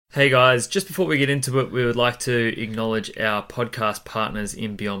Hey guys, just before we get into it, we would like to acknowledge our podcast partners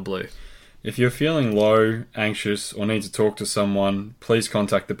in Beyond Blue. If you're feeling low, anxious, or need to talk to someone, please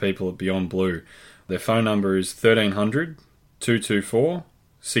contact the people at Beyond Blue. Their phone number is 1300 224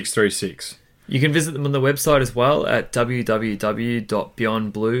 636. You can visit them on the website as well at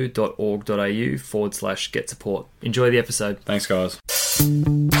www.beyondblue.org.au/get support. Enjoy the episode. Thanks, guys.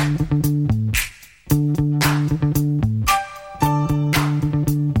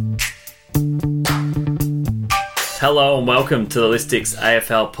 Hello and welcome to the Listics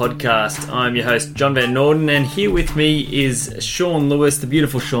AFL podcast. I'm your host, John Van Norden, and here with me is Sean Lewis, the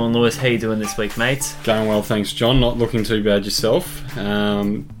beautiful Sean Lewis. How you doing this week, mate? Going well, thanks, John. Not looking too bad yourself.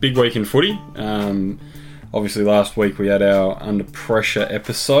 Big week in footy. Obviously, last week we had our Under Pressure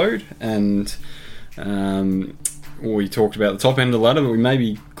episode, and we talked about the top end of the ladder, but we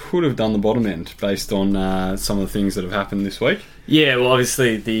maybe could have done the bottom end based on some of the things that have happened this week. Yeah, well,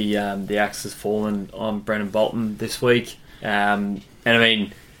 obviously the axe has fallen on Brendan Bolton this week, and I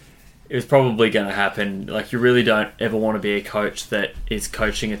mean, it was probably going to happen. Like, you really don't ever want to be a coach that is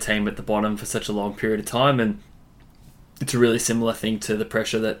coaching a team at the bottom for such a long period of time, and it's a really similar thing to the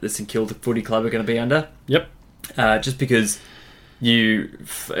pressure that the St Kilda Footy Club are going to be under. Yep. Just because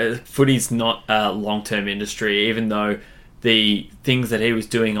footy's not a long-term industry, even though the things that he was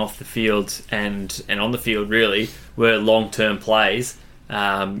doing off the field and on the field really were long-term plays. You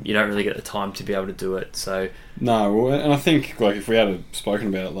don't really get the time to be able to do it. So no, and I think like if we had spoken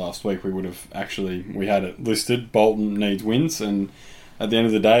about it last week, we had it listed. Bolton needs wins, and at the end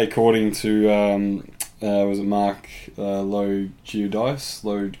of the day, according to was it Mark Logudis?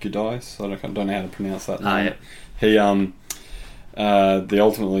 I don't know how to pronounce that name. Yeah. He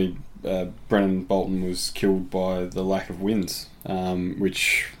ultimately Brendan Bolton was killed by the lack of wins,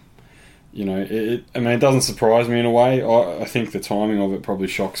 which, you know, it doesn't surprise me in a way. I think the timing of it probably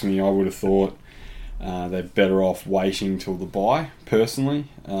shocks me. I would have thought they're better off waiting till the bye, personally.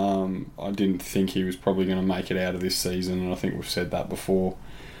 I didn't think he was probably going to make it out of this season, and I think we've said that before.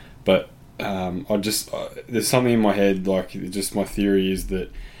 But there's something in my head, like, just my theory is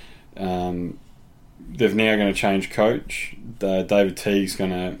that they're now going to change coach. David Teague's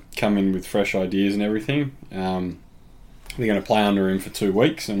going to come in with fresh ideas and everything. They're going to play under him for 2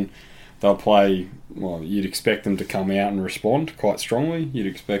 weeks, and they'll play. Well, you'd expect them to come out and respond quite strongly. You'd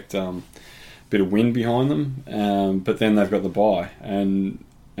expect a bit of wind behind them, but then they've got the bye, and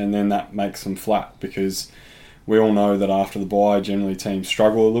then that makes them flat, because we all know that after the bye, generally teams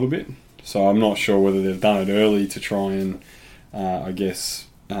struggle a little bit. So I'm not sure whether they've done it early to try and,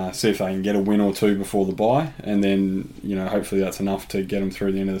 see if they can get a win or two before the bye, and then, you know, hopefully that's enough to get them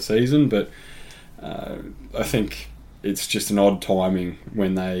through the end of the season. But I think it's just an odd timing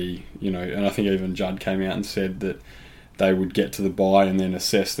when they, you know, and I think even Judd came out and said that they would get to the bye and then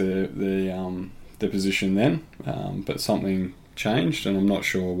assess their position then. But something changed, and I'm not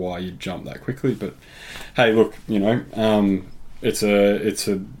sure why you'd jump that quickly. But hey, look, you know, it's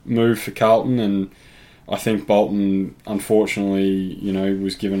a move for Carlton, and I think Bolton, unfortunately, you know,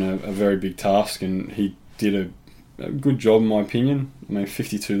 was given a very big task, and he did a good job, in my opinion. I mean,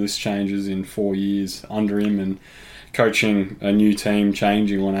 52 list changes in 4 years under him, and coaching a new team,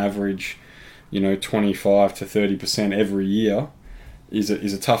 changing on average, you know, 25 to 30% every year is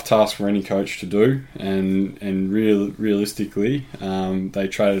a tough task for any coach to do. And realistically, they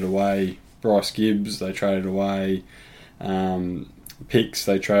traded away Bryce Gibbs, they traded away picks,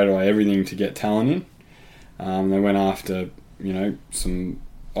 they traded away everything to get talent in. They went after, you know, some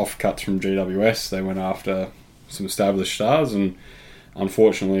offcuts from GWS. They went after some established stars, and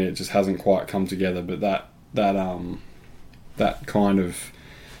unfortunately, it just hasn't quite come together. But that kind of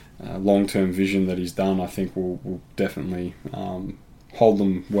long-term vision that he's done, I think, will definitely hold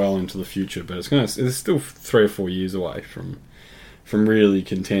them well into the future. But it's still 3 or 4 years away from really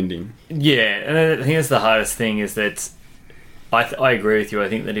contending. Yeah, and I think that's the hardest thing, is that I agree with you. I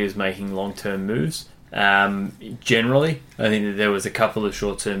think that he was making long-term moves. Generally, I think that there was a couple of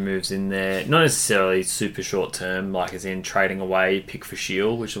short-term moves in there, not necessarily super short-term, like as in trading away pick for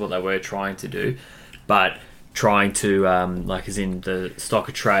Shield, which is what they were trying to do, but trying to, like as in the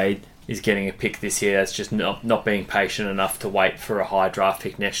Stocker trade is getting a pick this year. That's just not being patient enough to wait for a high draft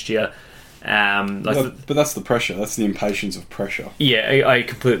pick next year. But that's the pressure. That's the impatience of pressure. Yeah, I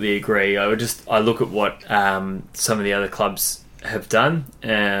completely agree. I look at what some of the other clubs have done,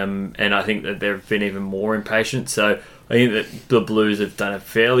 and I think that they've been even more impatient. So I think that the Blues have done a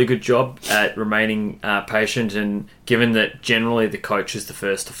fairly good job at remaining patient, and given that generally the coach is the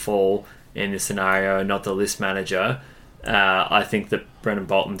first to fall in this scenario, not the list manager, I think that Brendan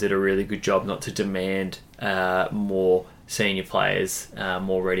Bolton did a really good job not to demand more senior players,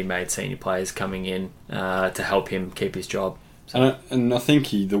 more ready-made senior players coming in to help him keep his job. So. And I think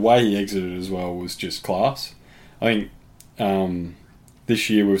the way he exited as well was just class. I think this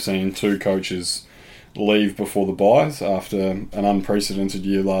year we've seen 2 coaches leave before the buys after an unprecedented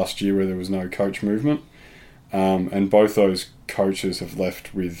year last year where there was no coach movement. And both those coaches have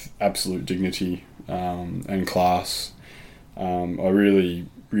left with absolute dignity and class. I really,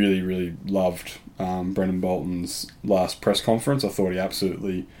 really, really loved Brendan Bolton's last press conference. I thought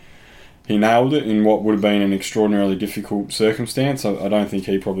he nailed it in what would have been an extraordinarily difficult circumstance. I don't think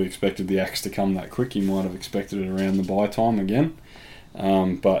he probably expected the axe to come that quick. He might have expected it around the bye time again.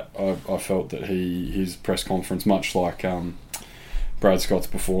 But I felt that his press conference, much like Brad Scott's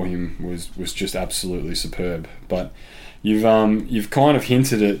before him, was just absolutely superb. But you've kind of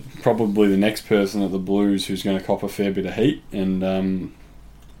hinted at probably the next person at the Blues who's going to cop a fair bit of heat, and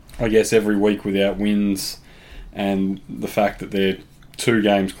I guess every week without wins and the fact that they're 2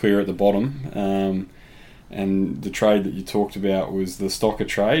 games clear at the bottom, and the trade that you talked about was the Stocker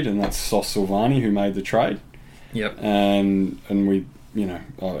trade, and that's Sauce Silvani who made the trade. Yep. And we,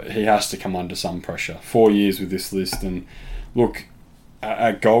 he has to come under some pressure. 4 years with this list, and look,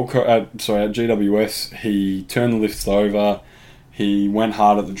 at GWS, he turned the lists over. He went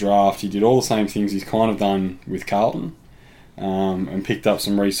hard at the draft. He did all the same things he's kind of done with Carlton, and picked up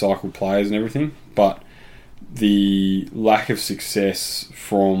some recycled players and everything. But the lack of success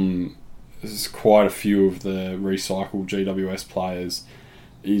from quite a few of the recycled GWS players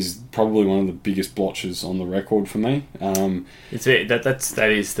is probably one of the biggest blotches on the record for me. That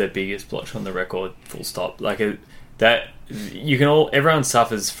is the biggest blotch on the record. Full stop. Everyone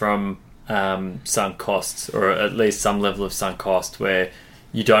suffers from sunk costs, or at least some level of sunk cost, where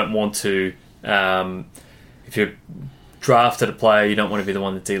you don't want to. If you're drafted a player, you don't want to be the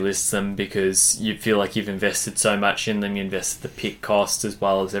one that delists them because you feel like you've invested so much in them. You invested the pick cost as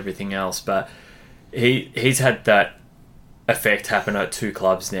well as everything else. But he's had that effect happen at 2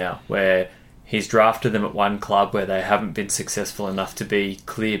 clubs now, where he's drafted them at one club where they haven't been successful enough to be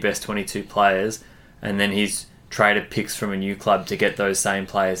clear best 22 players, and then he's traded picks from a new club to get those same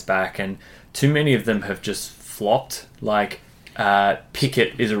players back, and too many of them have just flopped.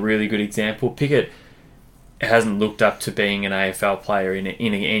 Pickett is a really good example. Pickett hasn't looked up to being an AFL player in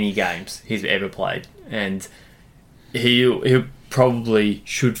any games he's ever played, and he probably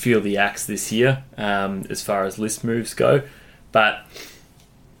should feel the axe this year as far as list moves go. But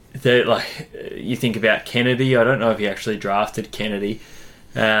you think about Kennedy. I don't know if he actually drafted Kennedy,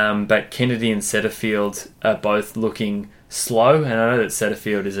 but Kennedy and Setterfield are both looking slow, and I know that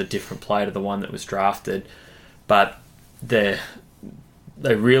Setterfield is a different player to the one that was drafted, but they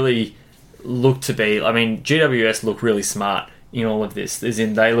really look to be... I mean, GWS look really smart in all of this, as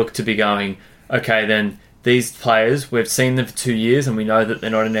in they look to be going, okay, then these players, we've seen them for 2 years and we know that they're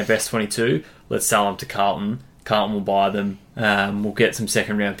not in their best 22, let's sell them to Carlton. Carlton will buy them, we'll get some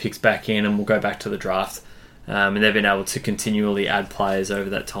second round picks back in, and we'll go back to the draft. And they've been able to continually add players over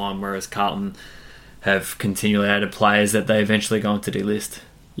that time, whereas Carlton have continually added players that they eventually go on to delist.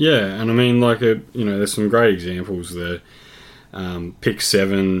 Yeah, and I mean, there's some great examples there. Pick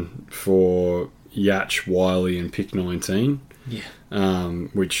 7 for Yatch, Wiley, and pick 19. Yeah.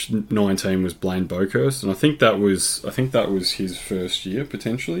 Which 19 was Blaine Boakhurst, and I think that was his first year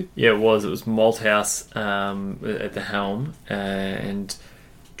potentially. Yeah, it was. It was Malthouse at the helm, and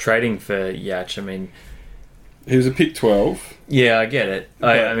trading for Yatch. I mean, he was a pick 12. Yeah, I get it.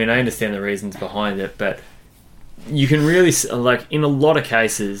 I mean, I understand the reasons behind it, but you can really, in a lot of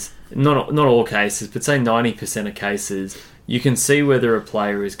cases, not all cases, but say 90% of cases, you can see whether a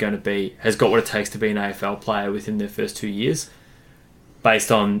player has got what it takes to be an AFL player within their first 2 years,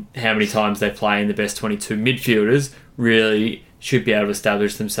 based on how many times they play in the best 22. Midfielders really should be able to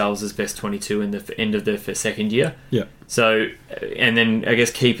establish themselves as best 22 in the end of their second year. Yeah. So, and then I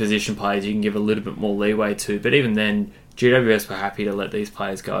guess key position players you can give a little bit more leeway to, but even then, GWS were happy to let these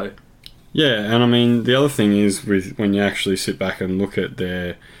players go. Yeah, and I mean, the other thing is when you actually sit back and look at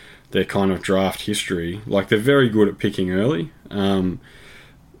their kind of draft history, they're very good at picking early. A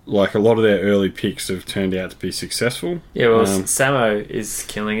lot of their early picks have turned out to be successful. Yeah, well, Samo is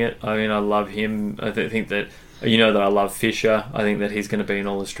killing it. I mean, I love him. I think that, that I love Fisher. I think that he's going to be an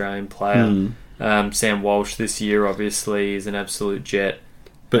All-Australian player. Sam Walsh this year, obviously, is an absolute jet.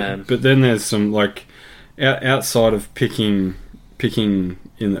 But then there's some, outside of picking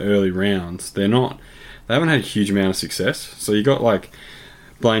in the early rounds, they haven't had a huge amount of success. So you got,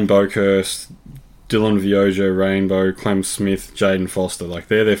 Blaine Boakhurst, Dylan Vioja, Rainbow, Clem Smith, Jaden Foster.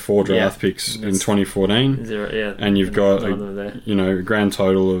 They're their 4 draft picks in 2014. And you've got a grand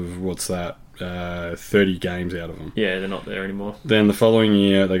total of, what's that, 30 games out of them. Yeah, they're not there anymore. Then the following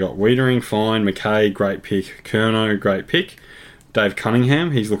year, they got Wiedering, fine. McKay, great pick. Curnow, great pick. Dave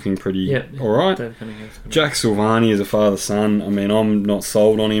Cunningham, he's looking pretty all right. Jack Silvani is a father-son. I mean, I'm not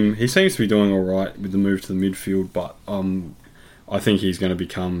sold on him. He seems to be doing all right with the move to the midfield, but I think he's going to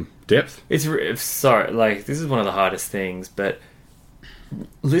become depth. Sorry, like, this is one of the hardest things, but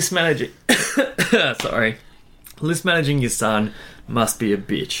list managing... sorry. List managing your son must be a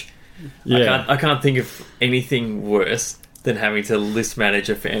bitch. Yeah. I can't think of anything worse than having to list manage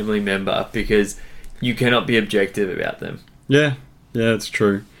a family member because you cannot be objective about them. Yeah, it's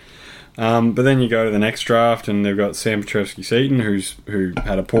true. But then you go to the next draft and they've got Sam Petrevski-Seton, who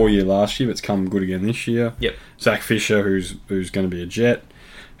had a poor year last year but's come good again this year. Yep. Zach Fisher, who's going to be a Jet.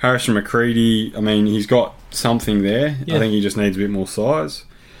 Harrison McCready, I mean, he's got something there. Yeah. I think he just needs a bit more size.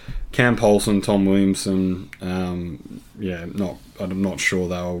 Cam Paulson, Tom Williamson, I'm not sure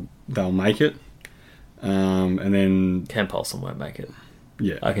they'll make it. And then Cam Paulson won't make it.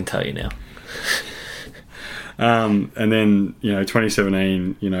 Yeah, I can tell you now. And then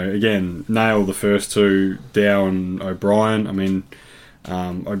 2017, again, nail the first two. Dow and O'Brien. I mean,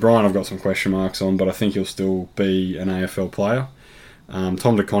 O'Brien I've got some question marks on, but I think he'll still be an AFL player. Tom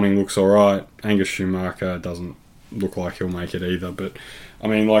DeConning looks all right. Angus Schumacher doesn't look like he'll make it either, but I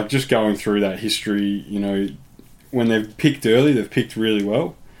mean, like, just going through that history, when they've picked early, they've picked really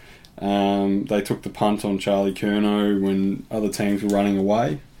well. They took the punt on Charlie Curnow when other teams were running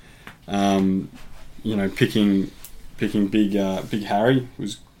away. Picking Big Harry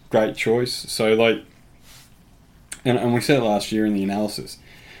was great choice. So, like, and we said it last year in the analysis,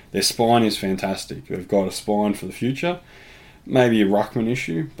 their spine is fantastic. They've got a spine for the future. Maybe a ruckman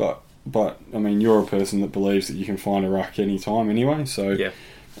issue, but I mean, you're a person that believes that you can find a ruck any time anyway. So, yeah.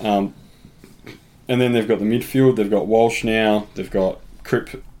 And then they've got the midfield. They've got Walsh now. They've got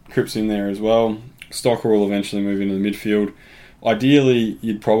Cripps in there as well. Stocker will eventually move into the midfield. Ideally,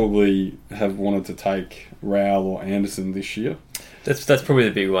 you'd probably have wanted to take Rowell or Anderson this year. That's probably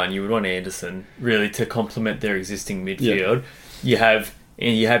the big one. You would want Anderson really to complement their existing midfield. Yeah.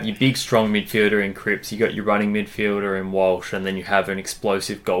 You have your big, strong midfielder in Cripps. You got your running midfielder in Walsh, and then you have an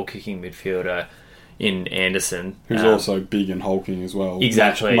explosive goal-kicking midfielder in Anderson, who's also big and hulking as well.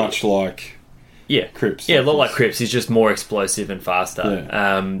 Exactly, much like Cripps. Yeah, a lot like Cripps. He's just more explosive and faster.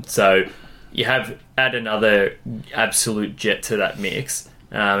 Yeah. So you add another absolute jet to that mix.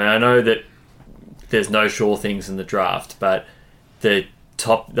 And I know that there's no sure things in the draft, but the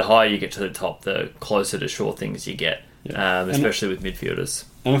higher you get to the top, the closer to sure things you get. Yeah. Especially with midfielders.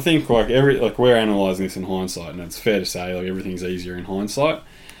 And I think we're analysing this in hindsight, and it's fair to say everything's easier in hindsight.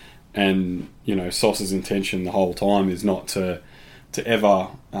 And Sauce's intention the whole time is not to ever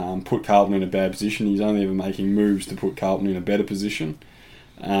put Carlton in a bad position. He's only ever making moves to put Carlton in a better position.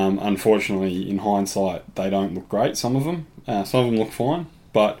 Unfortunately, in hindsight, they don't look great. Some of them look fine,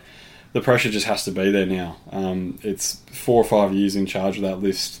 but the pressure just has to be there now. It's 4 or 5 years in charge of that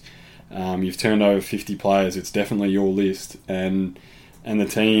list. You've turned over 50 players. It's definitely your list, and the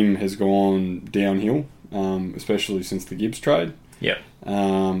team has gone downhill, especially since the Gibbs trade. Yeah.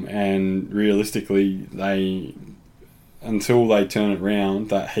 And realistically, until they turn it round,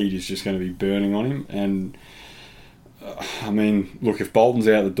 that heat is just going to be burning on him. And I mean, look, if Bolton's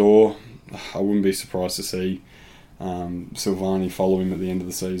out the door, I wouldn't be surprised to see Silvani follow him at the end of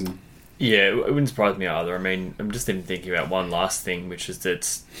the season. Yeah, it wouldn't surprise me either. I mean, I'm just even thinking about one last thing, which is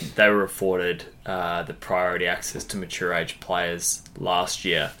that they were afforded the priority access to mature age players last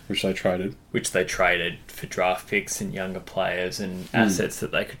year. Which they traded for draft picks and younger players and assets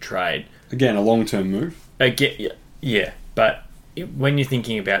that they could trade. Again, a long-term move. Yeah, but when you're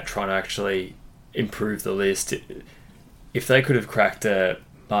thinking about trying to actually improve the list, if they could have cracked a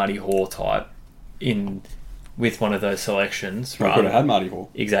Marty Hoare type with one of those selections, I could have had Marty Hoare.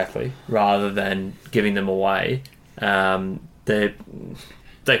 Exactly, rather than giving them away, they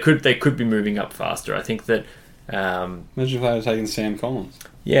could be moving up faster. I think that. Imagine if they had taken Sam Collins.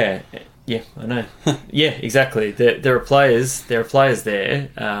 Yeah, I know. Yeah, exactly. There are players there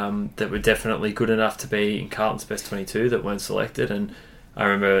that were definitely good enough to be in Carlton's best 22 that weren't selected. And I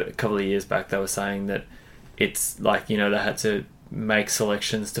remember a couple of years back they were saying that it's like, they had to make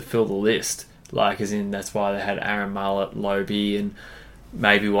selections to fill the list. Like, as in, that's why they had Aaron Mullett, Lobie, and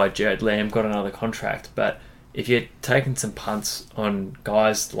maybe why Jared Lamb got another contract. But if you're taking some punts on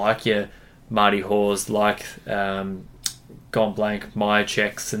guys like your Marty Hoares, like Gone Blank,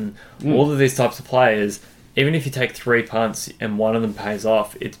 Myerchecks, and all of these types of players, even if you take 3 punts and one of them pays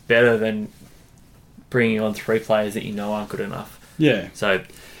off, it's better than bringing on 3 players that aren't good enough. Yeah. So,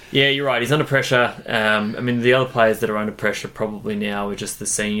 Yeah, you're right. He's under pressure. I mean, the other players that are under pressure probably now are just the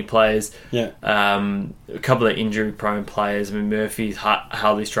senior players. Yeah. A couple of injury-prone players. I mean, Murphy's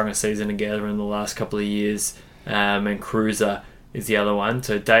hardly strung a season together in the last couple of years, and Cruiser is the other one.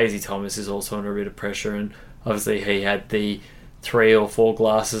 So Daisy Thomas is also under a bit of pressure, and obviously he had the 3 or 4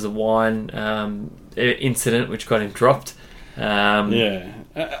 glasses of wine incident, which got him dropped. Yeah.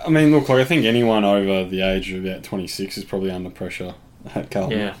 I mean, look, like I think anyone over the age of about 26 is probably under pressure at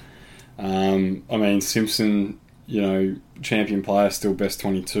Carlton. Yeah. I mean, Simpson, champion player, still best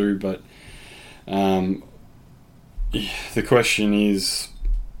 22, but the question is,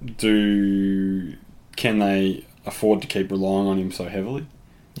 can they afford to keep relying on him so heavily?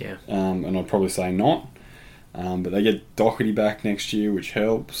 Yeah. And I'd probably say not. But they get Doherty back next year, which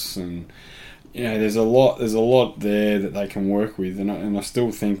helps, and there's a lot there that they can work with, and I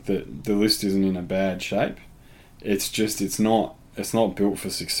still think that the list isn't in a bad shape. It's just it's not built for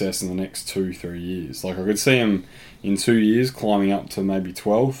success in the next 2-3 years. Like I could see them in 2 years climbing up to maybe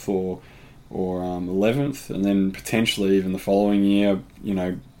 12th or 11th, and then potentially even the following year,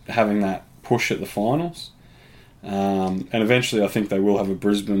 having that push at the finals. And eventually I think they will have a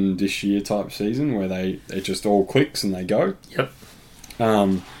Brisbane this year type season where it just all clicks and they go. Yep.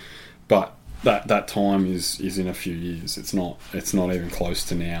 But that time is in a few years. It's not even close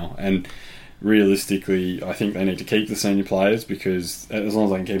to now. And realistically, I think they need to keep the senior players, because as long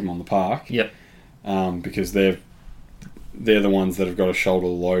as they can keep them on the park. Yep. Because they're the ones that have got to shoulder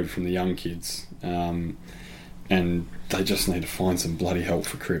the load from the young kids. And they just need to find some bloody help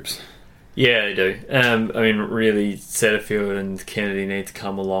for Cripps. Yeah, they do. I mean, really, Setterfield and Kennedy need to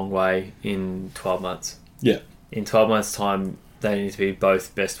come a long way in 12 months. Yeah. In 12 months' time, they need to be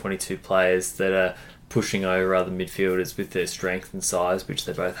both best 22 players that are pushing over other midfielders with their strength and size, which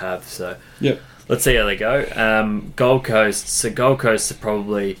they both have. So yep. Let's see how they go. Gold Coast. So Gold Coast are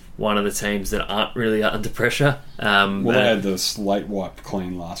probably one of the teams that aren't really under pressure. They had the slate wiped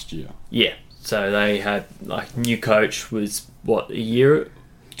clean last year. Yeah. So they had, new coach was, a year?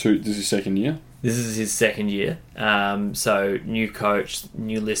 This is his second year? This is his second year. So new coach,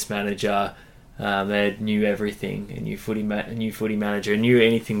 new list manager, they had new everything, a new footy manager, new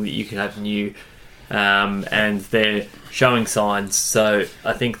anything that you could have new, and they're showing signs. So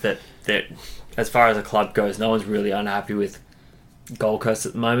I think that as far as the club goes, no one's really unhappy with Gold Coast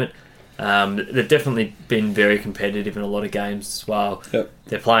at the moment. They've definitely been very competitive in a lot of games as well. Yep.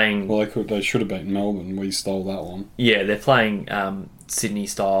 They're playing... Well, they should have beaten Melbourne. We stole that one. Yeah, they're playing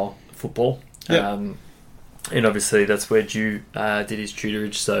Sydney-style football. Yep. And obviously that's where Dew did his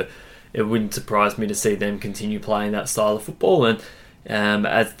tutorage, so it wouldn't surprise me to see them continue playing that style of football. And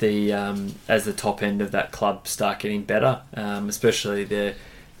as the top end of that club start getting better, especially the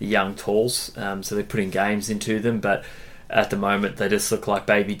young talls, so they're putting games into them, but at the moment they just look like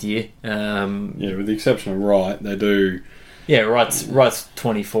baby deer. With the exception of Wright, they do. Yeah, Wright's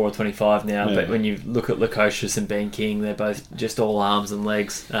 24 or 25 now, yeah. But when you look at Lukosius and Ben King, they're both just all arms and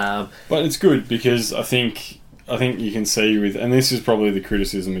legs. But it's good because I think you can see and this is probably the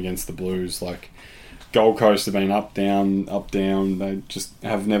criticism against the Blues, like Gold Coast have been up, down. They just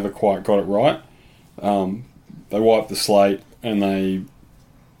have never quite got it right. They wipe the slate and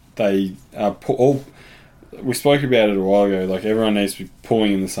they put all. We spoke about it a while ago. Like everyone needs to be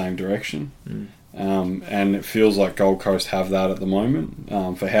pulling in the same direction, and it feels like Gold Coast have that at the moment.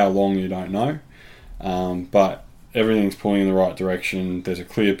 For how long, you don't know, but everything's pulling in the right direction. There's a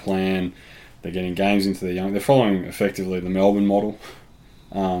clear plan. They're getting games into the young. They're following effectively the Melbourne model.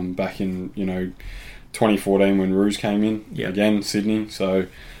 Back in 2014 when Roos came in, again Sydney. So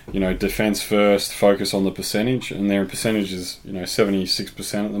defence first, focus on the percentage, and their percentage is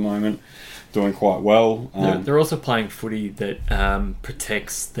 76% at the moment, doing quite well. They're also playing footy that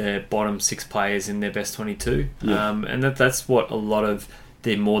protects their bottom 6 players in their best 22, and that's what a lot of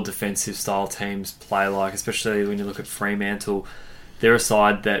the more defensive style teams play like, especially when you look at Fremantle. They're a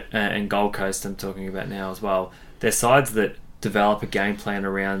side that, and Gold Coast I'm talking about now as well, they're sides that develop a game plan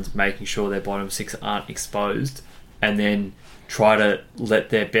around making sure their bottom 6 aren't exposed, and then try to let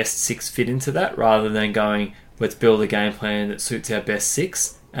their best 6 fit into that, rather than going, let's build a game plan that suits our best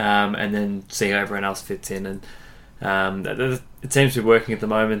 6, and then see how everyone else fits in. And it seems to be working at the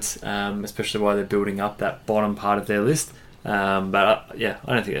moment, especially while they're building up that bottom part of their list. But I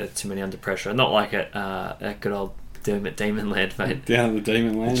don't think there's too many under pressure. Not like at good old Demon Land, mate. Down at the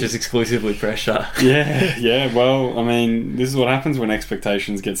Demon Land. Which is exclusively pressure. Yeah. Well, I mean, this is what happens when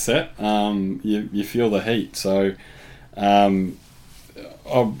expectations get set. You feel the heat. So I'm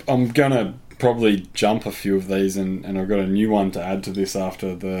going to probably jump a few of these, and I've got a new one to add to this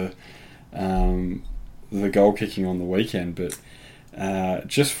after the goal kicking on the weekend. But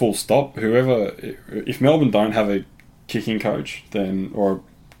just full stop. If Melbourne don't have a kicking coach, then or a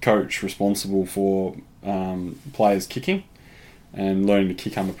coach responsible for players kicking and learning to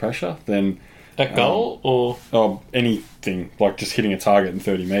kick under pressure, then a goal or anything like just hitting a target in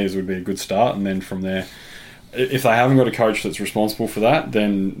 30 metres would be a good start, and then from there, if they haven't got a coach that's responsible for that,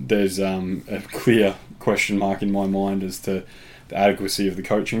 then there's a clear question mark in my mind as to the adequacy of the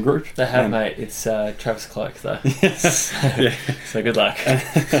coaching group. They have, mate. It's Travis Cloak, though. Yes. Yeah. So good luck.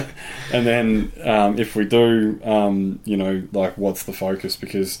 And then if we do, like, what's the focus?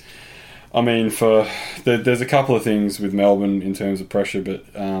 Because, I mean, there's a couple of things with Melbourne in terms of pressure, but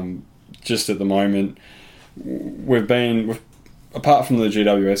just at the moment, apart from the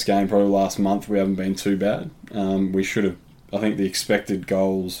GWS game, probably last month, we haven't been too bad. We should have. I think the expected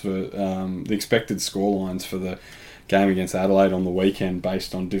goals for the expected scorelines for the game against Adelaide on the weekend,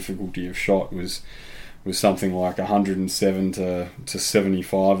 based on difficulty of shot, was something like 107 to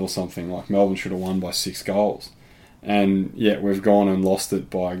 75 or something. Like, Melbourne should have won by 6 goals, and yet we've gone and lost it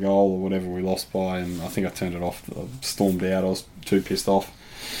by a goal or whatever we lost by. And I think I turned it off. I stormed out. I was too pissed off,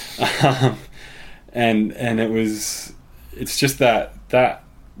 and it's just that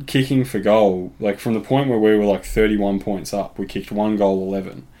kicking for goal, like from the point where we were like 31 points up, we kicked 1 goal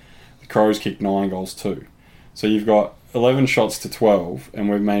 11. The Crows kicked 9 goals 2. So you've got 11 shots to 12, and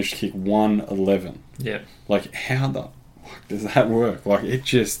we've managed to kick 1 11. Yeah. Like, how the fuck does that work? Like,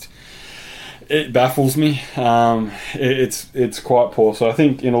 it baffles me. It's quite poor. So I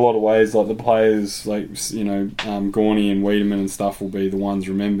think in a lot of ways, like, the players, like, Gorney and Wiedemann and stuff will be the ones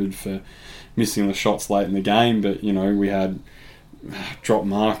remembered for missing the shots late in the game. But, we had drop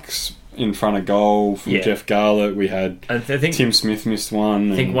marks in front of goal from Jeff Garlett. We had Tim Smith missed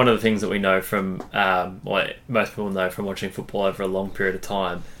one. I think one of the things that we know from, what most people know from watching football over a long period of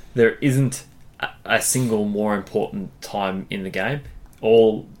time, there isn't a single more important time in the game.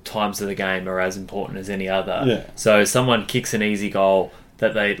 All times of the game are as important as any other. Yeah. So someone kicks an easy goal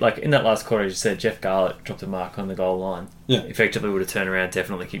that they, like in that last quarter, as you said, Jeff Garlett dropped a mark on the goal line. Yeah. Effectively would have turned around,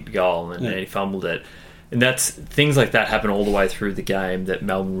 definitely kicked the goal, and he fumbled it. And things like that happen all the way through the game that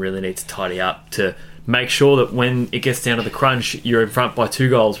Melbourne really needs to tidy up to make sure that when it gets down to the crunch, you're in front by 2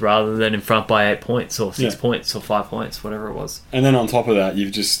 goals rather than in front by 8 points or 6 points or 5 points, whatever it was. And then on top of that,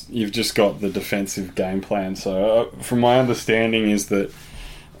 you've just got the defensive game plan. So from my understanding is that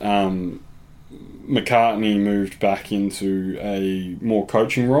McCartney moved back into a more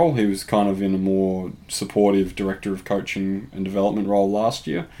coaching role. He was kind of in a more supportive director of coaching and development role last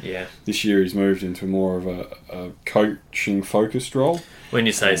year. Yeah. This year he's moved into more of a coaching focused role. When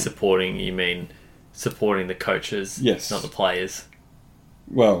you say supporting, you mean supporting the coaches, not the players?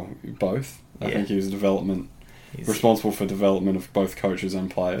 Well, both. I think he was responsible for development of both coaches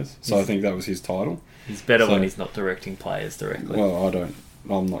and players. So I think that was his title. He's better when he's not directing players directly. Well,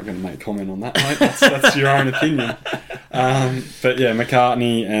 I'm not going to make comment on that, mate. That's your own opinion. But yeah,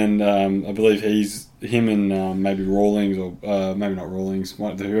 McCartney and I believe him and maybe Rawlings or maybe not Rawlings,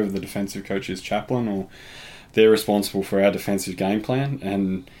 whoever the defensive coach is, Chaplin, or they're responsible for our defensive game plan.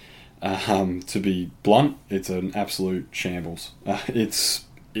 And to be blunt, it's an absolute shambles. It's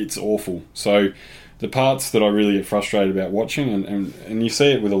awful. So the parts that I really get frustrated about watching, and you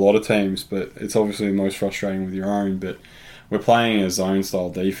see it with a lot of teams, but it's obviously the most frustrating with your own, but we're playing a zone-style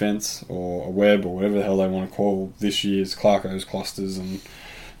defence, or a web, or whatever the hell they want to call this year's Clarko's clusters, and,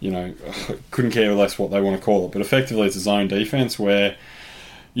 couldn't care less what they want to call it. But effectively it's a zone defence where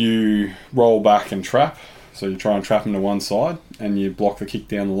you roll back and trap, so you try and trap them to one side, and you block the kick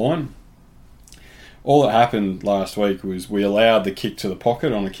down the line. All that happened last week was we allowed the kick to the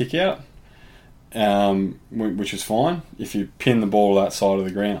pocket on a kick-out, which is fine if you pin the ball to that side of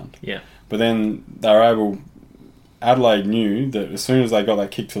the ground. Yeah. But then Adelaide knew that as soon as they got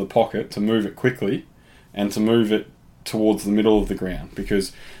that kick to the pocket, to move it quickly and to move it towards the middle of the ground,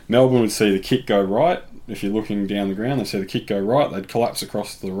 because Melbourne would see the kick go right. If you're looking down the ground, they'd see the kick go right, they'd collapse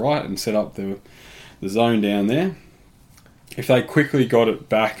across to the right and set up the zone down there. If they quickly got it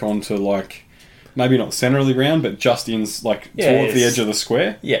back onto, like, maybe not centre of the ground, but just towards the edge of the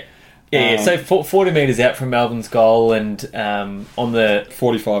square. Yeah. Yeah, so 40 metres out from Melbourne's goal and on the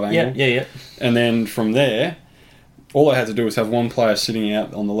 45 angle. Yeah. And then from there, all they had to do was have one player sitting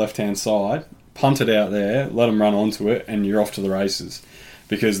out on the left-hand side, punt it out there, let them run onto it, and you're off to the races.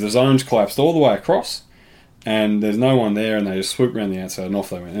 Because the zone's collapsed all the way across, and there's no one there, and they just swoop around the outside, and off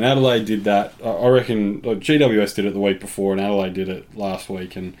they went. And Adelaide did that. I reckon GWS did it the week before, and Adelaide did it last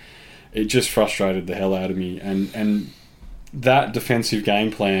week, and it just frustrated the hell out of me. And that defensive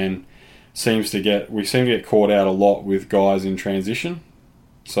game plan we seem to get caught out a lot with guys in transition.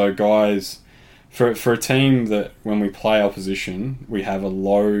 So guys for a team that when we play opposition, we have a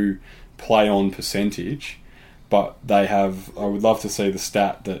low play on percentage, but they have. I would love to see the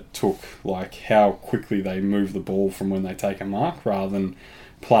stat that took like how quickly they move the ball from when they take a mark, rather than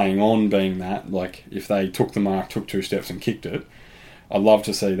playing on being that. Like if they took the mark, took 2 steps and kicked it. I'd love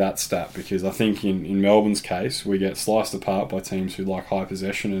to see that stat, because I think in Melbourne's case, we get sliced apart by teams who like high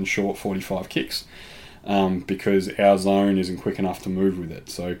possession and short 45 kicks, because our zone isn't quick enough to move with it.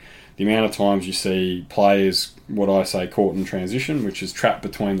 So the amount of times you see players, what I say, caught in transition, which is trapped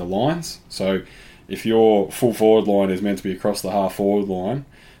between the lines. So if your full forward line is meant to be across the half forward line,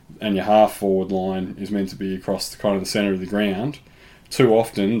 and your half forward line is meant to be across the kind of the centre of the ground, too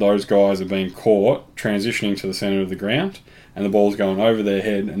often those guys are being caught transitioning to the centre of the ground, and the ball's going over their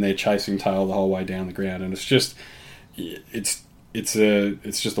head, and they're chasing tail the whole way down the ground, and it's just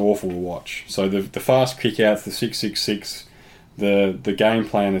awful to watch. So the fast kick outs, the 6-6-6, the game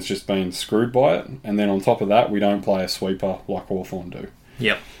plan has just been screwed by it, and then on top of that, we don't play a sweeper like Hawthorn do.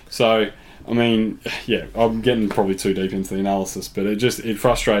 Yep. So I mean, yeah, I'm getting probably too deep into the analysis, but it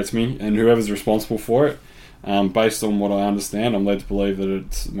frustrates me, and whoever's responsible for it, based on what I understand, I'm led to believe that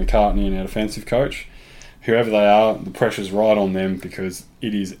it's McCartney and our defensive coach. Whoever they are, the pressure's right on them, because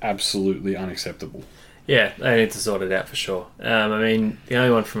it is absolutely unacceptable. Yeah, they need to sort it out for sure. I mean, the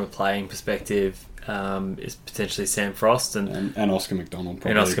only one from a playing perspective is potentially Sam Frost and Oscar McDonald.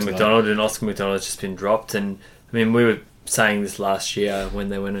 And Oscar McDonald's just been dropped. And I mean, we were saying this last year when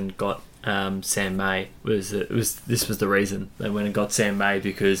they went and got Sam May. This was the reason they went and got Sam May,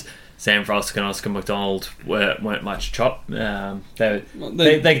 because Sam Frost and Oscar McDonald weren't much chop. They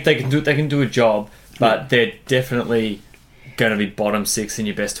can do a job, but they're definitely going to be bottom 6 in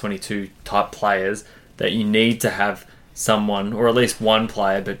your best 22 type players that you need to have someone, or at least one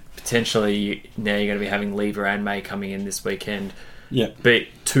player, but potentially now you're going to be having Lever and May coming in this weekend. Yeah. But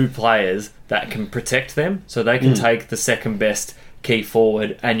 2 players that can protect them, so they can take the second best key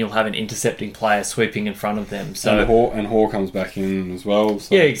forward, and you'll have an intercepting player sweeping in front of them. So and Hoare comes back in as well.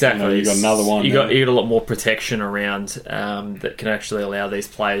 So, yeah, exactly. You got another one. You got a lot more protection around that can actually allow these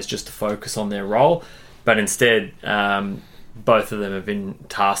players just to focus on their role. But instead, both of them have been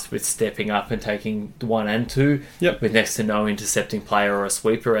tasked with stepping up and taking 1 and 2, with next to no intercepting player or a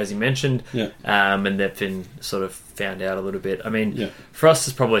sweeper, as you mentioned. And they've been sort of found out a little bit. I mean, Frost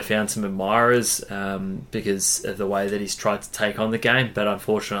has probably found some admirers because of the way that he's tried to take on the game, but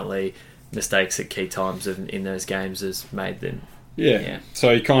unfortunately, mistakes at key times in those games has made them. Yeah.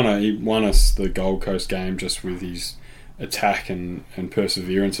 So he won us the Gold Coast game just with his attack and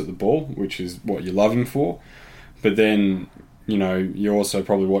perseverance at the ball, which is what you love him for. But then, you also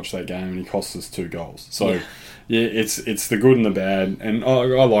probably watched that game and he cost us 2 goals. So, it's the good and the bad. And I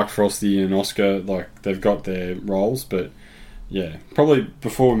like Frosty and Oscar, like they've got their roles. But, yeah, probably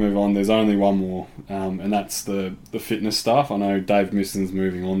before we move on, there's only one more, and that's the fitness stuff. I know Dave Misson's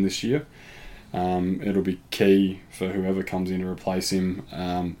moving on this year. It'll be key for whoever comes in to replace him.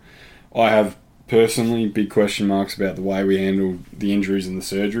 I have personally big question marks about the way we handled the injuries and the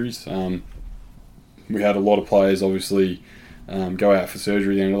surgeries. We had a lot of players obviously go out for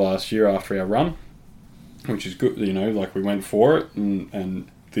surgery at the end of last year after our run, which is good, like we went for it,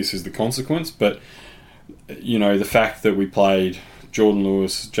 and this is the consequence. But, the fact that we played Jordan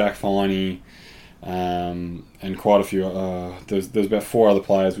Lewis, Jack Viney, and quite a few, there's about 4 other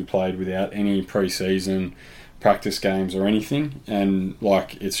players we played without any pre-season practice games or anything, and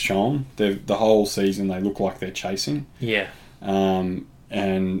it's shown. The whole season they look like they're chasing. Yeah. And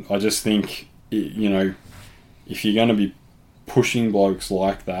I just think, if you're going to be pushing blokes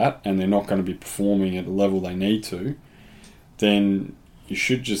like that and they're not going to be performing at the level they need to, then you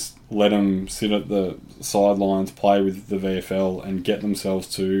should just let them sit at the sidelines, play with the VFL and get themselves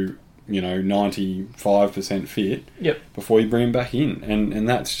to 95% fit before you bring them back in. And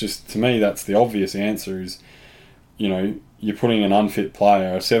that's just, to me, that's the obvious answer is, you're putting an unfit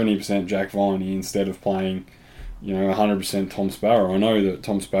player, a 70% Jack Viney, instead of playing 100% Tom Sparrow. I know that 100%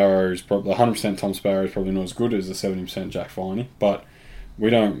 Tom Sparrow is probably not as good as a 70% Jack Viney, but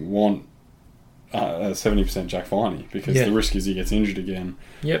we don't want a 70% Jack Viney, because the risk is he gets injured again,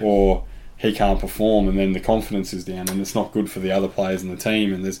 or he can't perform, and then the confidence is down, and it's not good for the other players in the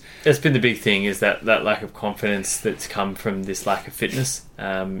team. And that's been the big thing, is that lack of confidence that's come from this lack of fitness.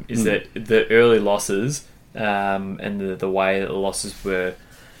 Is that the early losses and the way that the losses were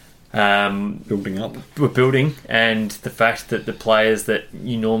building, and the fact that the players that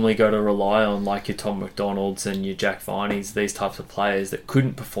you normally go to rely on, like your Tom McDonalds and your Jack Vineys, these types of players that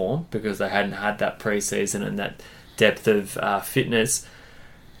couldn't perform because they hadn't had that pre-season and that depth of fitness,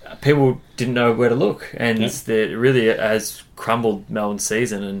 people didn't know where to look, and it really has crumbled Melbourne's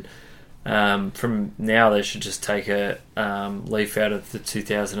season. And from now they should just take a leaf out of the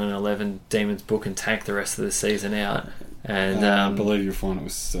 2011 Demons book and tank the rest of the season out. And I believe you'll find it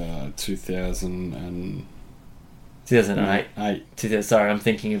was 2008. 2008. Sorry, I'm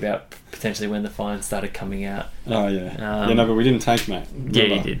thinking about potentially when the fines started coming out. Oh, yeah. But we didn't tank, mate. Yeah,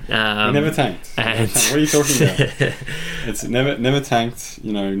 you did. We never tanked. What are you talking about? It's never tanked,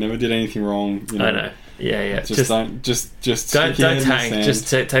 never did anything wrong. I know. Yeah. Just don't tank. Just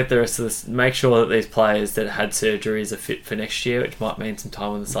take the rest of this. Make sure that these players that had surgeries are fit for next year, which might mean some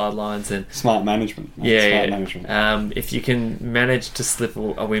time on the sidelines and smart management. Management. If you can manage to slip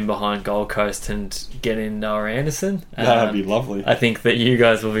a win behind Gold Coast and get in Noah Anderson, that'd be lovely. I think that you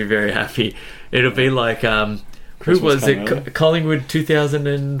guys will be very happy. It'll be like who was it? Collingwood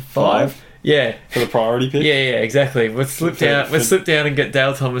 2005. Yeah, for the priority pick. Yeah, exactly. Let's slip down and get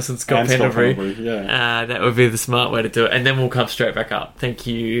Dale Thomas and Scott Pendlebury. That would be the smart way to do it, and then we'll come straight back up. Thank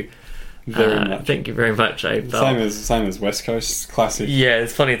you very much. Thank you very much, Abe. Same as West Coast Classic. Yeah,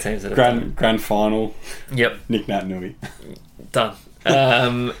 there's plenty of teams that have grand final. Yep. Nick Nat Nui. Done.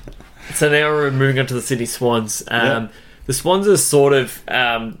 So now we're moving on to the Sydney Swans. The Swans are sort of,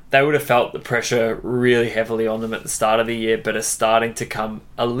 they would have felt the pressure really heavily on them at the start of the year, but are starting to come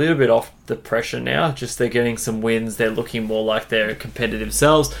a little bit off the pressure now. Just they're getting some wins. They're looking more like their competitive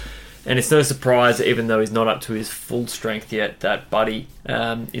selves. And it's no surprise that even though he's not up to his full strength yet, that Buddy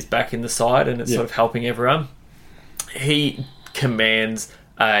is back in the side and it's sort of helping everyone. He commands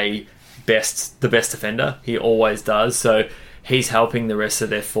the best defender. He always does. So he's helping the rest of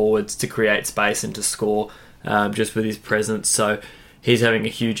their forwards to create space and to score. Just with his presence, so he's having a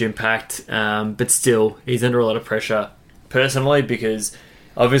huge impact. But still, he's under a lot of pressure personally because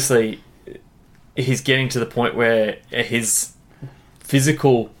obviously he's getting to the point where his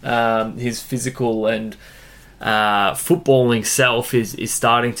physical and footballing self is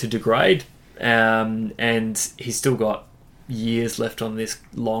starting to degrade, and he's still got years left on this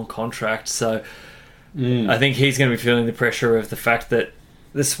long contract. So I think he's going to be feeling the pressure of the fact that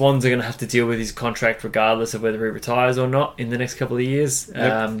the Swans are going to have to deal with his contract regardless of whether he retires or not in the next couple of years,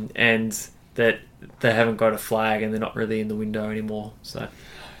 and that they haven't got a flag and they're not really in the window anymore. So,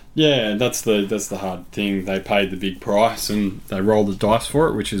 yeah, that's the hard thing. They paid the big price and they rolled the dice for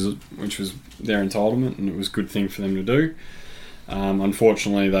it, which was their entitlement, and it was a good thing for them to do.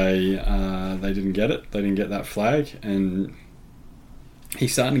 Unfortunately, they didn't get it. They didn't get that flag, and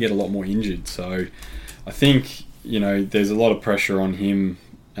he's starting to get a lot more injured. So, I think, there's a lot of pressure on him,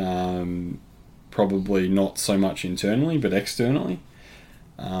 probably not so much internally, but externally,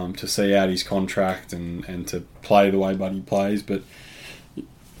 to see out his contract and to play the way Buddy plays. But,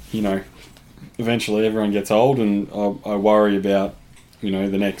 eventually everyone gets old, and I worry about, the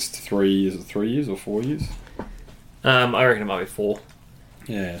next 3 years, or 3 years or 4 years. I reckon it might be 4.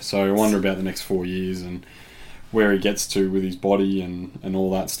 Yeah, so I wonder about the next 4 years and where he gets to with his body and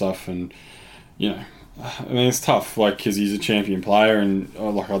all that stuff. And, it's tough, because he's a champion player, and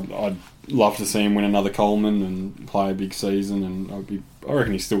I'd love to see him win another Coleman and play a big season. And I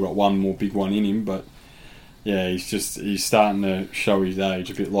reckon he's still got one more big one in him. But yeah, he's starting to show his age,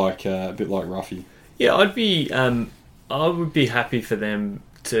 a bit like Ruffy. Yeah, I would be happy for them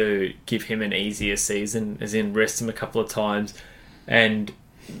to give him an easier season, as in rest him a couple of times, and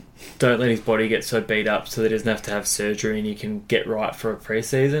don't let his body get so beat up so that he doesn't have to have surgery and he can get right for a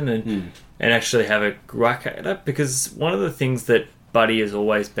pre-season and actually have a crack at it. Because one of the things that Buddy has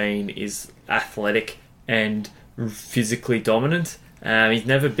always been is athletic and physically dominant. He's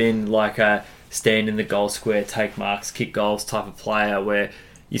never been like a stand in the goal square, take marks, kick goals type of player where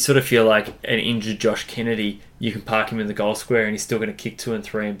you sort of feel like an injured Josh Kennedy, you can park him in the goal square and he's still going to kick 2 and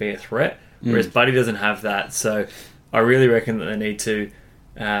 3 and be a threat. Whereas Buddy doesn't have that. So I really reckon that they need to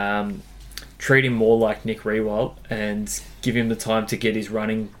treat him more like Nick Riewoldt and give him the time to get his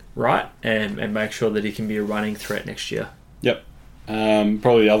running right and make sure that he can be a running threat next year. Yep.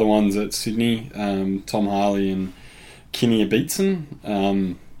 Probably the other ones at Sydney, Tom Harley and Kinnear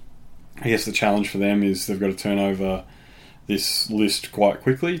Beatson. I guess the challenge for them is they've got to turn over this list quite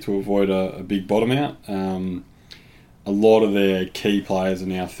quickly to avoid a big bottom out. A lot of their key players are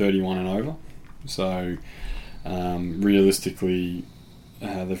now 31 and over. So realistically,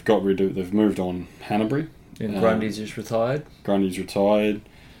 they've moved on Hanbury. And Grundy's just retired. They've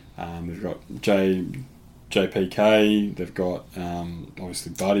got JPK. They've got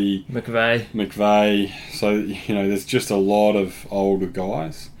obviously Buddy. McVeigh. So, there's just a lot of older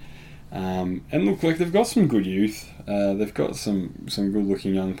guys. And look, like they've got some good youth. They've got some good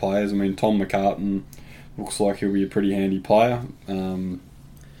looking young players. I mean, Tom McCartan looks like he'll be a pretty handy player.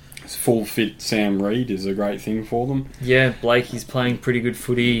 full fit Sam Reid is a great thing for them. Yeah, Blakey's playing pretty good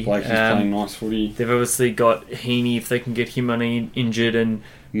footy. Blakey's playing nice footy. They've obviously got Heaney if they can get him injured, and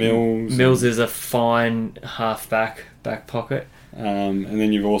Mills is a fine half-back back pocket. And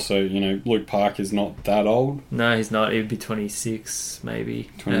then you've also, Luke Parker's not that old. No, he's not. He'd be 26, maybe.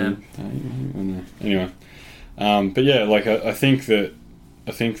 20. Anyway, but yeah, like I think that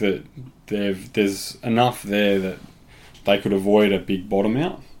there's enough there that they could avoid a big bottom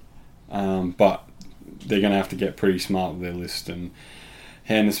out, but they're going to have to get pretty smart with their list, and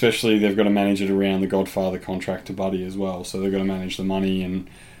especially they've got to manage it around the Godfather contract to Buddy as well. So they've got to manage the money, and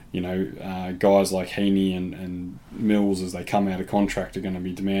guys like Heaney and Mills, as they come out of contract, are going to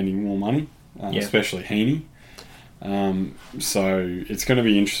be demanding more money, especially Heaney. So it's going to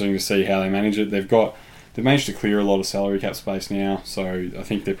be interesting to see how they manage it. They've managed to clear a lot of salary cap space now, so I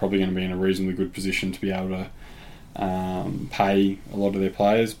think they're probably going to be in a reasonably good position to be able to pay a lot of their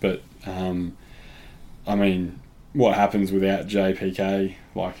players. But what happens without JPK?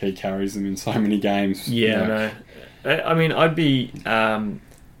 Like, he carries them in so many games. Yeah, I know. I'd be.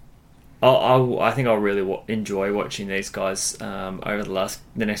 I think I'll really enjoy watching these guys over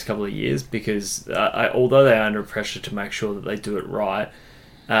the next couple of years, because although they're under pressure to make sure that they do it right,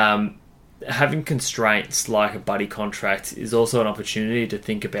 having constraints like a Buddy contract is also an opportunity to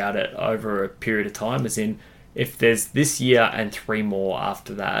think about it over a period of time. As in, if there's this year and 3 more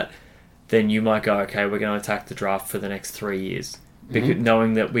after that, then you might go, okay, we're going to attack the draft for the next 3 years, because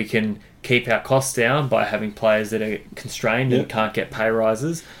knowing that we can keep our costs down by having players that are constrained and can't get pay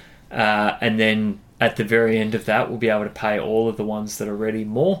rises. And then at the very end of that, we'll be able to pay all of the ones that are ready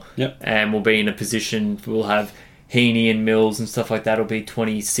more. And we'll be in a position, we'll have Heaney and Mills and stuff like that will be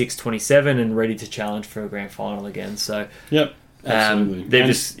 26, 27 and ready to challenge for a grand final again. So absolutely.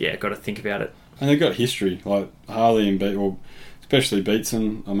 They've got to think about it. And they've got history, like Harley and especially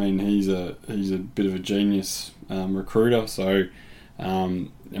Beatson. I mean, he's a bit of a genius recruiter. So,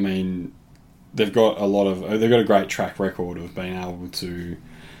 they've got a great track record of being able to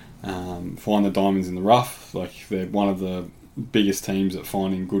find the diamonds in the rough. Like, they're one of the biggest teams at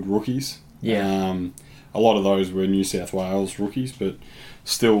finding good rookies. A lot of those were New South Wales rookies, but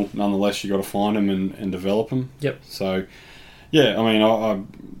still, nonetheless, you got to find them and develop them. So,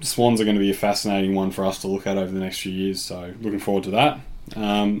 Swans are going to be a fascinating one for us to look at over the next few years. So, looking forward to that.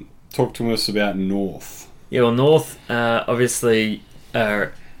 Talk to us about North. Yeah, well, North obviously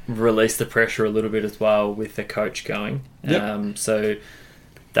released the pressure a little bit as well with the coach going. So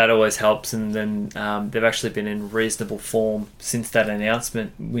that always helps, and then they've actually been in reasonable form since that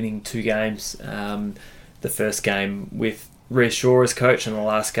announcement, winning 2 games. The first game with Rhys Shaw as coach, and the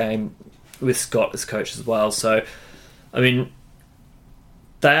last game with Scott as coach as well. So,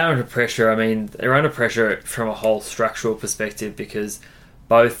 they are under pressure. They're under pressure from a whole structural perspective, because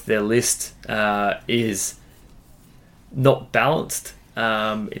both their list is not balanced.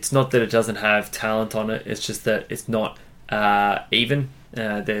 It's not that it doesn't have talent on it, it's just that it's not even.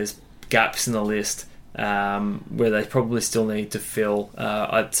 There's gaps in the list where they probably still need to fill.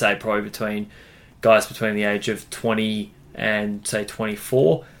 I'd say probably between guys between the age of 20 and say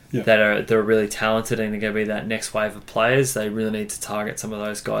 24 that are really talented and are going to be that next wave of players. They really need to target some of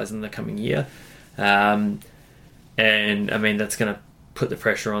those guys in the coming year. And that's going to put the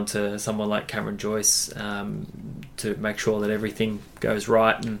pressure onto someone like Cameron Joyce to make sure that everything goes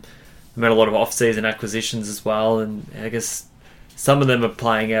right. And made a lot of off-season acquisitions as well, and I guess some of them are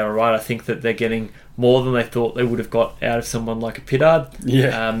playing out all right. I think that they're getting more than they thought they would have got out of someone like a Pittard,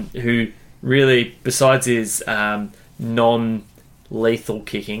 who really, besides his non-lethal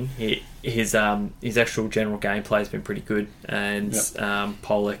kicking, his actual general gameplay has been pretty good, and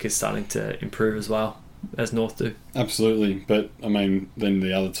Pollock is starting to improve as well, as North do. Absolutely, but then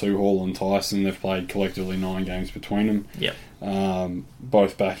the other 2, Hall and Tyson, they've played collectively 9 games between them.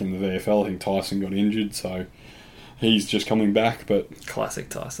 Both back in the VFL. I think Tyson got injured, so he's just coming back. But classic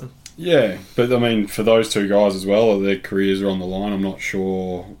Tyson. Yeah, but for those 2 guys as well, their careers are on the line. I'm not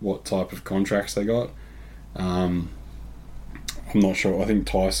sure what type of contracts they got. I'm not sure. I think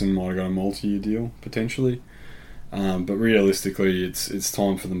Tyson might have got a multi-year deal potentially. But realistically, it's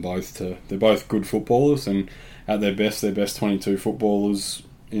time for them both to. They're both good footballers, and at their best, they're best 22 footballers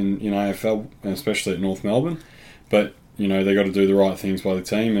in AFL, and especially at North Melbourne. But they got to do the right things by the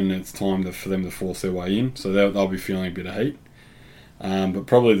team, and it's time for them to force their way in. So they'll be feeling a bit of heat. But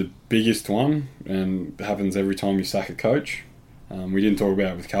probably the biggest one, and it happens every time you sack a coach. We didn't talk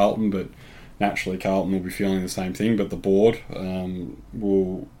about it with Carlton, but naturally Carlton will be feeling the same thing. But the board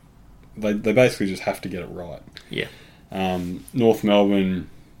will. They basically just have to get it right. North Melbourne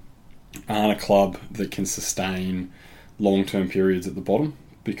aren't a club that can sustain long-term periods at the bottom,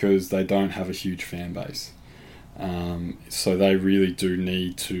 because they don't have a huge fan base. So they really do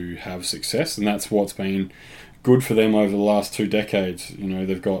need to have success, and that's what's been good for them over the last 2 decades. You know,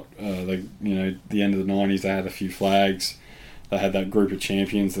 they've got, the end of the 90s, they had a few flags. They had that group of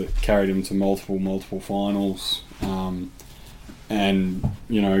champions that carried them to multiple finals. And,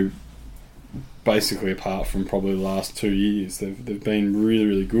 you know, basically apart from probably the last 2 years, they've been really,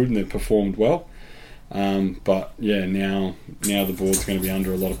 really good and they've performed well. But yeah, now the board's going to be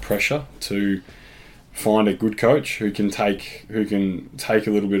under a lot of pressure to find a good coach who can take a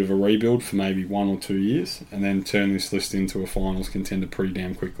little bit of a rebuild for maybe 1 or 2 years, and then turn this list into a finals contender pretty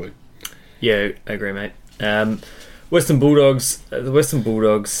damn quickly. Yeah, I agree, mate. Western Bulldogs. The Western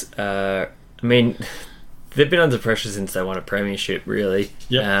Bulldogs. I mean, they've been under pressure since they won a premiership. Really,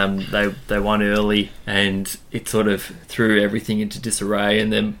 yep. They won early, and it sort of threw everything into disarray.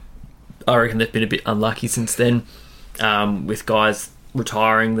 And then I reckon they've been a bit unlucky since then, with guys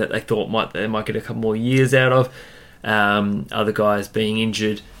retiring that they thought they might get a couple more years out of, other guys being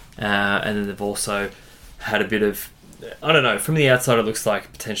injured, and then they've also had a bit of, I don't know, from the outside it looks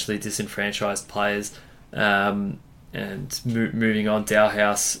like potentially disenfranchised players, and moving on.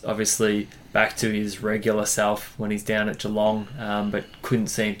 Dowhouse obviously back to his regular self when he's down at Geelong, but couldn't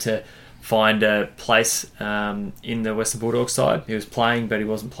seem to find a place in the Western Bulldogs side. He was playing, but he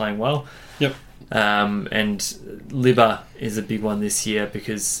wasn't playing well. Yep. And Libba is a big one this year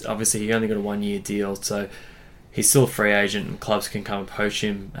because obviously he only got a 1 year deal, so he's still a free agent and clubs can come and poach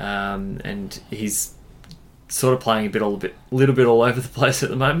him. And he's sort of playing a little bit all over the place at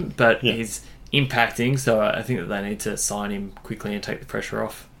the moment, but he's impacting. So I think that they need to sign him quickly and take the pressure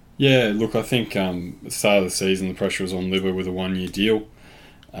off. Yeah, look, I think at the start of the season the pressure was on Libba with a 1 year deal.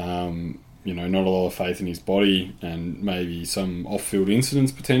 Not a lot of faith in his body and maybe some off-field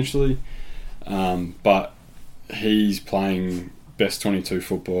incidents potentially. But he's playing best 22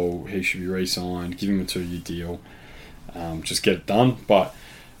 football. He should be re-signed. Give him a 2 year deal. Just get it done. But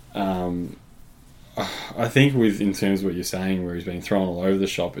I think in terms of what you're saying, where he's been thrown all over the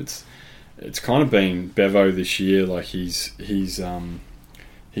shop, it's kind of been Bevo this year. Like he's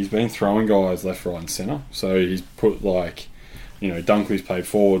been throwing guys left, right, and centre. So he's put Dunkley's played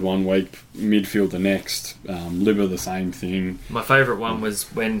forward 1 week, midfield the next. Libba the same thing. My favourite one was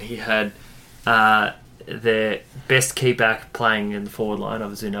when he had their best key back playing in the forward line,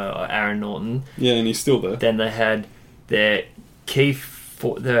 obviously Aaron Norton. Yeah, and he's still there. Then they had their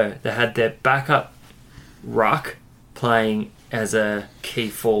they had their backup ruck playing as a key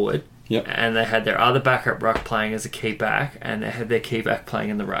forward. Yep. And they had their other backup ruck playing as a key back, and they had their key back playing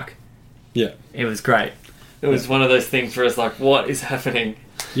in the ruck. Yeah. It was great. It was one of those things where it's like, what is happening?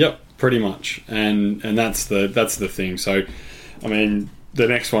 Yep, pretty much. And that's the thing. So, I mean, the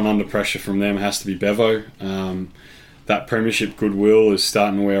next one under pressure from them has to be Bevo. That premiership goodwill is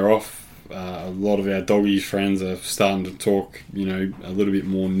starting to wear off. A lot of our doggies friends are starting to talk, a little bit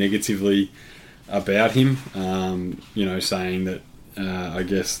more negatively about him. Saying that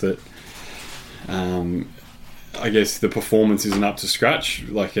I guess the performance isn't up to scratch.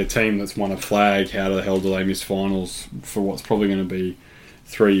 Like a team that's won a flag, how the hell do they miss finals for what's probably going to be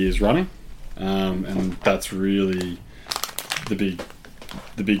 3 years running? And that's really the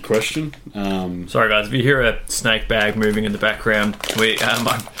big question. Sorry guys, if you hear a snake bag moving in the background,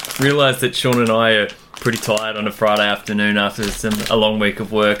 I realised that Sean and I are pretty tired on a Friday afternoon after a long week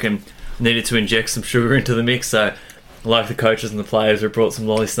of work and needed to inject some sugar into the mix. So, like the coaches and the players, we brought some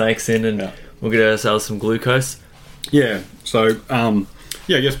lolly snakes in and we'll get ourselves some glucose. Yeah, so I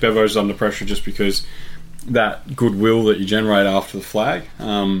guess Bevo's under pressure just because that goodwill that you generate after the flag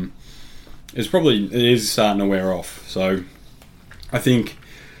is starting to wear off. So I think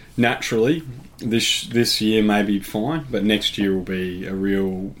naturally this year may be fine, but next year will be a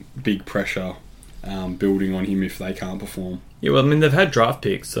real big pressure building on him if they can't perform. Yeah, well, I mean, they've had draft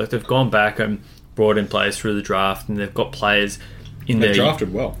picks. So they've gone back and brought in players through the draft, and they've got players They've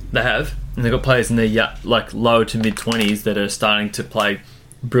drafted well. They have. And they've got players in their low to mid-20s that are starting to play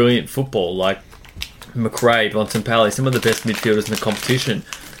brilliant football, like McRae, Bontempelli, some of the best midfielders in the competition.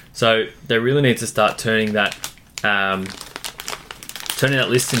 So they really need to start turning that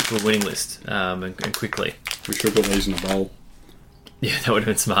list into a winning list and quickly. We should put these in a bowl. Yeah, that would have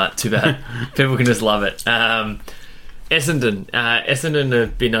been smart. Too bad. People can just love it. Essendon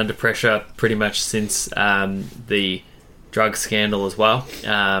have been under pressure pretty much since the drug scandal as well.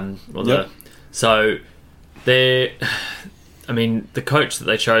 So the coach that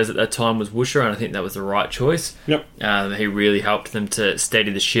they chose at that time was Woosher, and I think that was the right choice. Yep. He really helped them to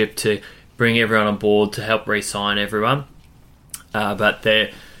steady the ship, to bring everyone on board, to help re-sign everyone. But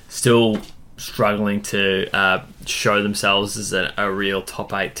they're still struggling to show themselves as a real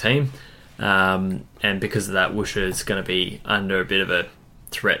top 8 team. And because of that, Woosha is going to be under a bit of a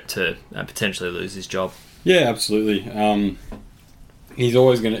threat to potentially lose his job. Yeah, absolutely. He's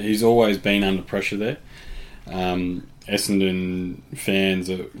always been under pressure there. Essendon fans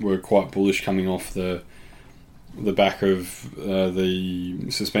were quite bullish coming off the back of the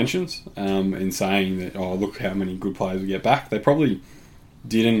suspensions, in saying that, oh, look how many good players we get back. They probably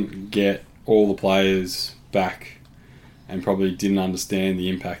didn't get all the players back, and probably didn't understand the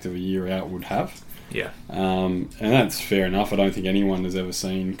impact of a year out would have. Yeah. And that's fair enough. I don't think anyone has ever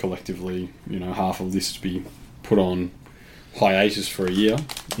seen collectively, half of this to be put on hiatus for a year.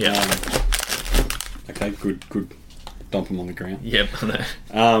 Yeah. Okay, good. Dump them on the ground. Yep, I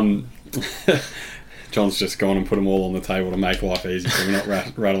know. John's just gone and put them all on the table to make life easy, so we're not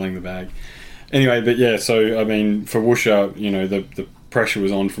rattling the bag. Anyway, but yeah, so, I mean, for Woosha, the pressure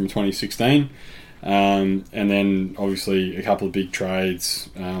was on from 2016. And then, obviously, a couple of big trades,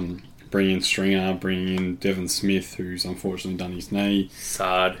 bringing in Stringer, bringing in Devon Smith, who's unfortunately done his knee.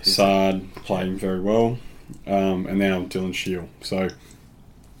 Saad playing very well. And now Dylan Shield. So,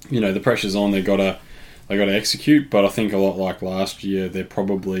 the pressure's on. They got to execute, but I think a lot like last year, they're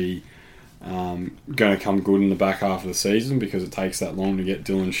probably going to come good in the back half of the season, because it takes that long to get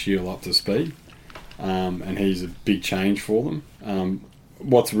Dylan Shield up to speed. And he's a big change for them.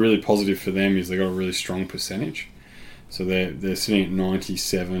 What's really positive for them is they got a really strong percentage. So they're sitting at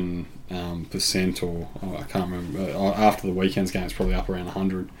 97%, or I can't remember. After the weekend's game, it's probably up around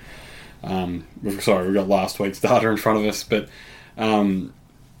 100. We've got last week's data in front of us, but I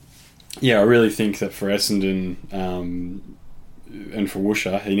really think that for Essendon and for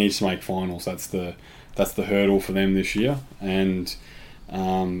Woosha, he needs to make finals. That's the hurdle for them this year, and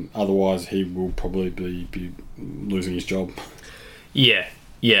otherwise he will probably be losing his job. Yeah,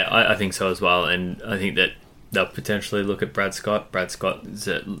 I think so as well, and I think that they'll potentially look at Brad Scott. Brad Scott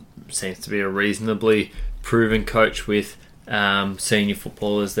seems to be a reasonably proven coach with senior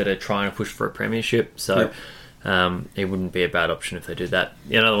footballers that are trying to push for a premiership, so it wouldn't be a bad option if they do that.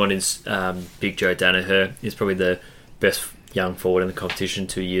 Another one is Big Joe Danaher. He's probably the best young forward in the competition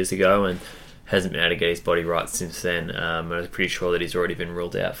 2 years ago, and hasn't been able to get his body right since then. I'm pretty sure that he's already been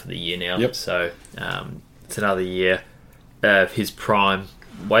ruled out for the year now. Yep. So it's another year of his prime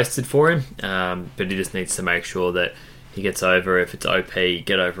wasted for him, but he just needs to make sure that he gets over, if it's OP,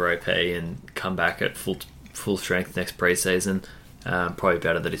 get over OP and come back at full strength next pre-season. Probably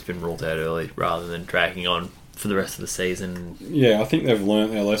better that he's been ruled out early rather than dragging on for the rest of the season. Yeah, I think they've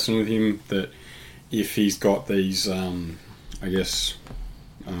learnt their lesson with him, that if he's got these,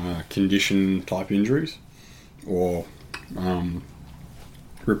 condition type injuries or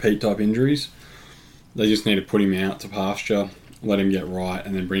repeat type injuries, they just need to put him out to pasture, let him get right,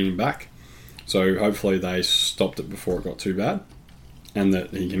 and then bring him back. So hopefully they stopped it before it got too bad, and that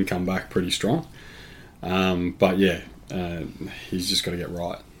he can come back pretty strong. He's just got to get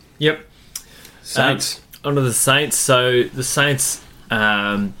right. Yep. Saints. Onto the Saints. So the Saints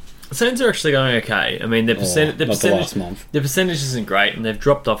are actually going okay. I mean, the percentage isn't great, and they've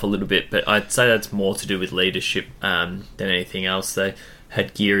dropped off a little bit, but I'd say that's more to do with leadership than anything else. They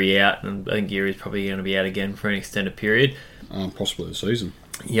had Geary out, and I think Geary's probably going to be out again for an extended period. Possibly the season.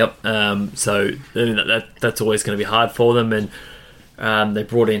 Yep. So that's always going to be hard for them, and they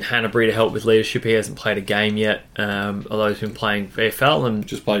brought in Hanbury to help with leadership. He hasn't played a game yet, although he's been playing VFL and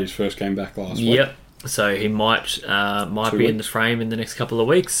just played his first game back last week. Yep. So he might be in the frame in the next couple of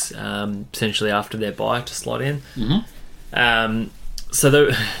weeks, potentially after their bye to slot in. Mm-hmm.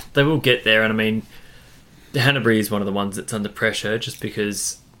 So they will get there, and I mean, Hanbury is one of the ones that's under pressure just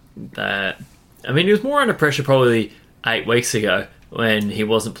because he was more under pressure probably 8 weeks ago when he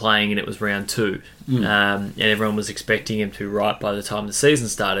wasn't playing and it was round 2. And everyone was expecting him to be right by the time the season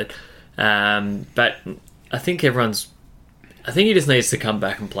started. But I think he just needs to come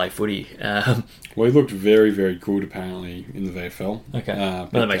back and play footy. Well, he looked very, very good apparently in the VFL. Okay,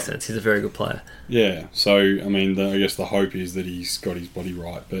 that makes sense. He's a very good player. Yeah, so I mean, I guess the hope is that he's got his body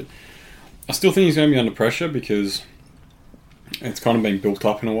right, but I still think he's going to be under pressure because it's kind of been built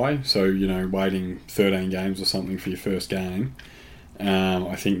up in a way. So, waiting 13 games or something for your first game,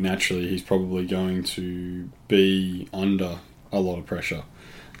 I think naturally he's probably going to be under a lot of pressure.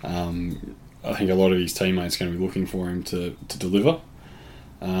 I think a lot of his teammates are going to be looking for him to deliver.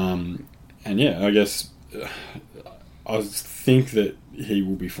 I guess I think that he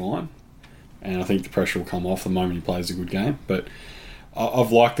will be fine. And I think the pressure will come off the moment he plays a good game. But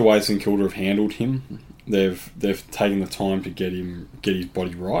I've liked the way St Kilda have handled him. They've taken the time to get his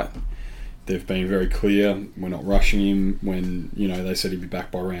body right. They've been very clear. We're not rushing him. When they said he'd be back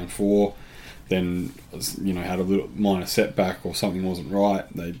by round 4, then had a little minor setback or something wasn't right.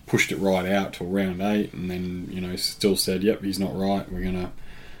 They pushed it right out till round 8, and then still said, "Yep, he's not right. We're gonna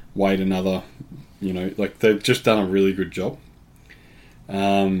wait another." They've just done a really good job.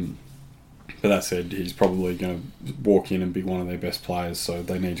 But that said, he's probably going to walk in and be one of their best players, so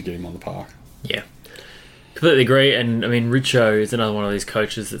they need to get him on the park. Yeah. Completely agree. And, I mean, Richo is another one of these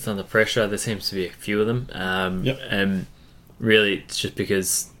coaches that's under pressure. There seems to be a few of them. And really, it's just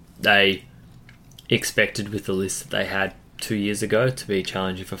because they expected with the list that they had 2 years ago to be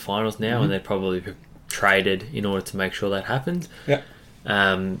challenging for finals now, and they'd probably be traded in order to make sure that happens. Yeah.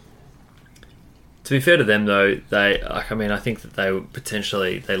 To be fair to them, though, I think that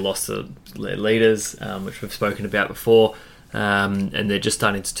they lost their leaders, which we've spoken about before, and they're just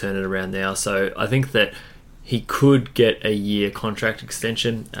starting to turn it around now. So I think that he could get a year contract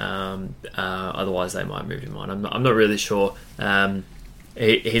extension. Otherwise, they might move him on. I'm not really sure.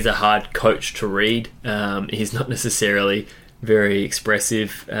 He's a hard coach to read. He's not necessarily very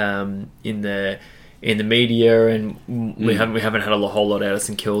expressive in the media, and we haven't had a whole lot out of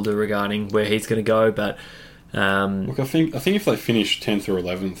St Kilda regarding where he's going to go. But look, I think if they finish 10th or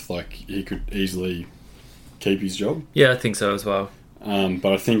 11th, he could easily keep his job. Yeah, I think so as well.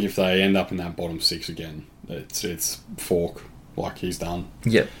 But I think if they end up in that bottom 6 again, it's fork, he's done.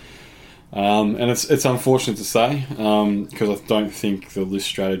 Yep. And it's unfortunate to say, because I don't think the list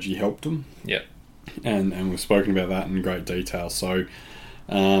strategy helped them. Yep. And we've spoken about that in great detail. So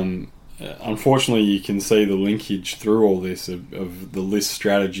unfortunately, you can see the linkage through all this of the list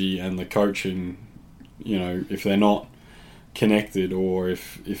strategy and the coaching. If they're not connected, or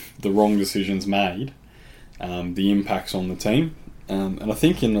if the wrong decision's made, the impacts on the team. And I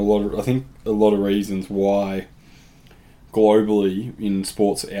think a lot of reasons why globally in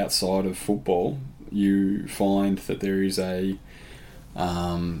sports outside of football, you find that there is the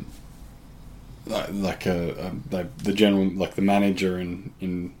manager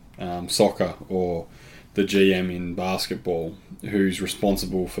in soccer, or the GM in basketball, who's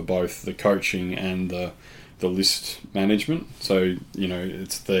responsible for both the coaching and the list management. So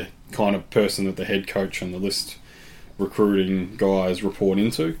it's the kind of person that the head coach and the list recruiting guys report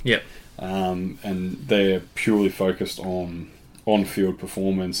into. Yep. And they're purely focused on on-field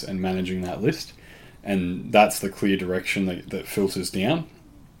performance and managing that list, and that's the clear direction that filters down.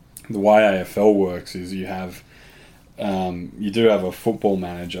 The way AFL works is you do have a football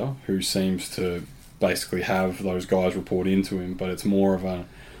manager who seems to basically have those guys report into him, but it's more of an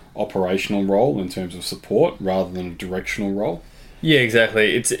operational role in terms of support rather than a directional role. Yeah,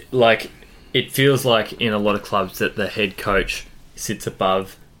 exactly. It's it feels like in a lot of clubs that the head coach sits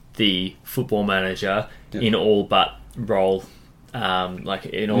above the football manager in all but role,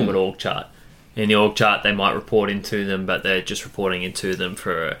 in all but org chart. In the org chart, they might report into them, but they're just reporting into them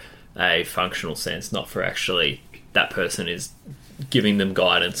for a functional sense, not for actually that person is giving them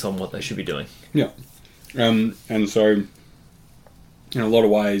guidance on what they should be doing. Yeah. And so, in a lot of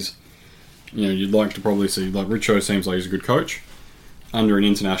ways, you'd like to probably see, Richo seems like he's a good coach. Under an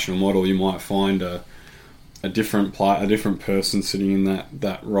international model, you might find a different person sitting in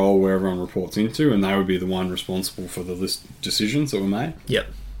that role where everyone reports into, and they would be the one responsible for the list decisions that were made. Yep.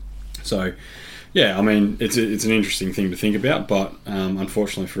 So, yeah, I mean, it's an interesting thing to think about, but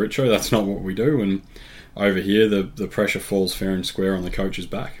unfortunately for Richo, that's not what we do, and over here, the pressure falls fair and square on the coach's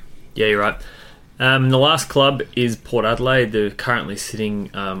back. Yeah, you're right. The last club is Port Adelaide. They're currently sitting,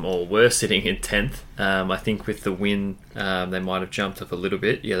 or were sitting in 10th. I think with the win, they might have jumped up a little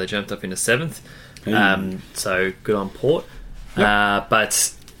bit. Yeah, they jumped up into 7th. So good on Port. Yep.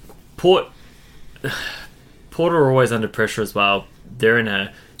 But Port are always under pressure as well. They're in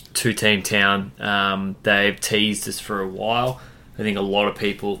a 2-team town. They've teased us for a while. I think a lot of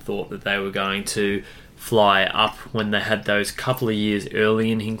people thought that they were going to fly up when they had those couple of years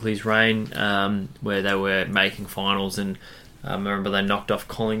early in Hinkley's reign, where they were making finals, and I remember they knocked off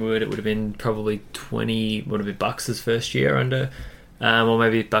Collingwood. It would have been probably Bucks' first year under, or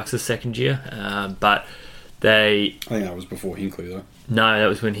maybe Bucks' second year. But I think that was before Hinkley, though. No, that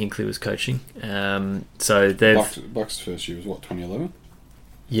was when Hinkley was coaching. So Bucks' first year was what, 2011?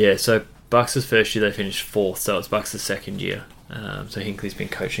 Yeah, so Bucks' first year they finished 4th, so it's Bucks' second year. So Hinkley's been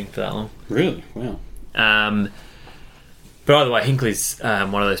coaching for that long. Really? Wow. But either way, Hinkley's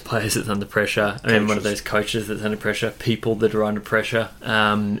one of those players that's under pressure. One of those coaches that's under pressure. People that are under pressure.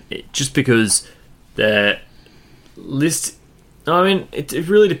 Just because the list... it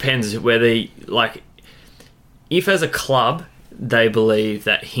really depends whether if as a club they believe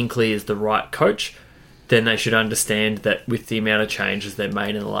that Hinkley is the right coach, then they should understand that with the amount of changes they've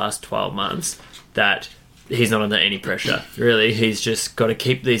made in the last 12 months, that he's not under any pressure, really. He's just got to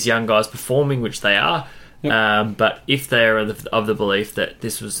keep these young guys performing, which they are. Yep. But if they are of the belief that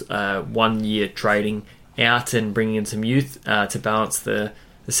this was 1 year trading out and bringing in some youth to balance the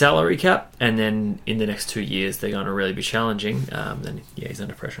salary cap, and then in the next 2 years they're going to really be challenging, then yeah, he's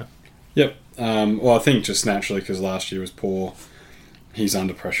under pressure. Yep. Well, I think just naturally because last year was poor, he's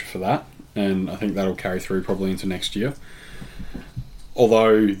under pressure for that, and I think that'll carry through probably into next year.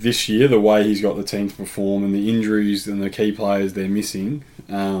 Although this year, the way he's got the team to perform and the injuries and the key players they're missing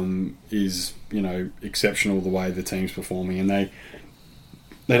is, exceptional the way the team's performing, and they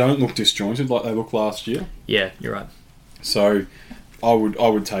don't look disjointed like they looked last year. Yeah, you're right. So I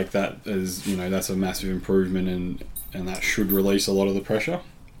would take that as, that's a massive improvement, and that should release a lot of the pressure.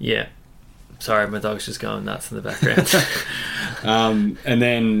 Yeah. Sorry, my dog's just going nuts in the background. And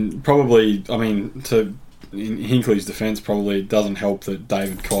then probably, in Hinkley's defence, probably it doesn't help that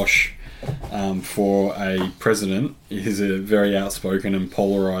David Koch, for a president, is a very outspoken and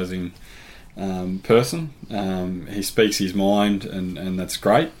polarising person. He speaks his mind, and that's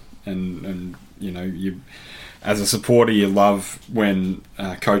great. And you, as a supporter, you love when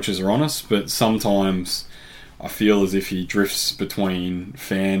coaches are honest, but sometimes I feel as if he drifts between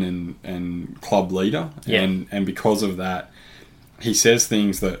fan and club leader, and because of that, he says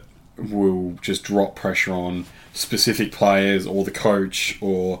things that will just drop pressure on specific players or the coach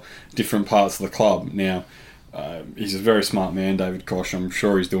or different parts of the club. Now, he's a very smart man, David Koch. I'm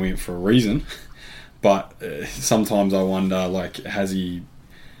sure he's doing it for a reason, but sometimes I wonder, has he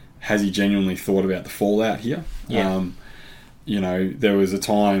genuinely thought about the fallout here? Yeah. There was a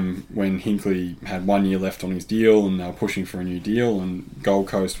time when Hinkley had 1 year left on his deal and they were pushing for a new deal, and Gold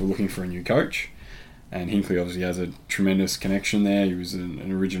Coast were looking for a new coach. And Hinkley obviously has a tremendous connection there. He was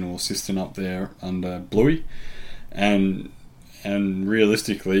an original assistant up there under Bluey. And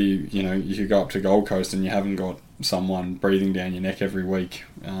realistically, you could go up to Gold Coast and you haven't got someone breathing down your neck every week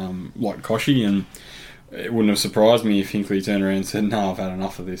like Koshy. And it wouldn't have surprised me if Hinkley turned around and said, no, I've had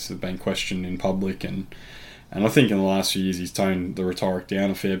enough of this. I've been questioned in public. And I think in the last few years he's toned the rhetoric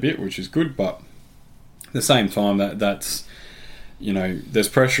down a fair bit, which is good. But at the same time, that's... there's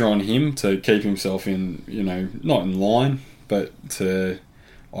pressure on him to keep himself in, not in line, but to,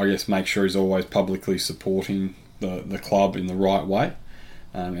 I guess, make sure he's always publicly supporting the club in the right way,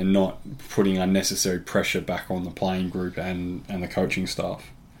 and not putting unnecessary pressure back on the playing group and the coaching staff.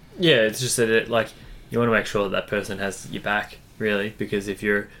 Yeah, it's just that you want to make sure that person has your back, really, because if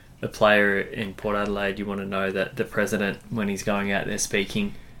you're a player in Port Adelaide, you want to know that the president, when he's going out there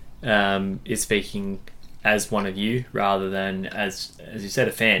speaking, is speaking as one of you, rather than as you said,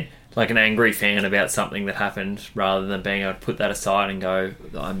 a fan, like an angry fan about something that happened, rather than being able to put that aside and go,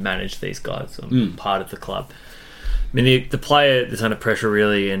 I manage these guys, I'm part of the club. I mean, the player that's under pressure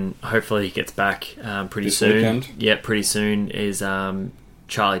really, and hopefully he gets back pretty this soon. Weekend. Yeah, pretty soon, is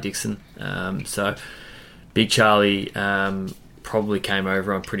Charlie Dixon. So Big Charlie probably came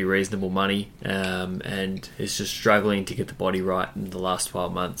over on pretty reasonable money, and is just struggling to get the body right in the last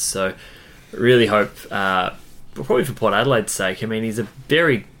 12 months. So really hope, probably for Port Adelaide's sake, I mean, he's a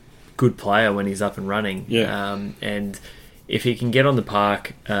very good player when he's up and running. Yeah. And if he can get on the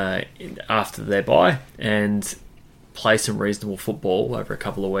park after their bye and play some reasonable football over a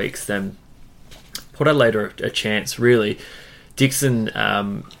couple of weeks, then Port Adelaide are a chance, really. Dixon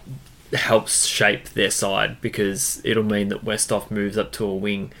helps shape their side, because it'll mean that Westhoff moves up to a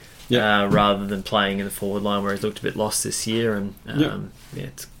wing, rather than playing in the forward line where he's looked a bit lost this year. And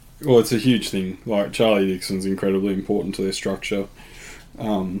it's a huge thing. Like, Charlie Dixon's incredibly important to their structure.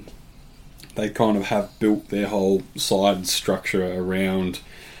 They kind of have built their whole side structure around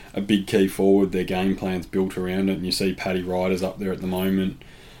a big key forward. Their game plan's built around it, and you see Paddy Ryder's up there at the moment,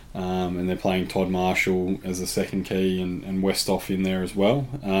 and they're playing Todd Marshall as a second key, and Westhoff in there as well.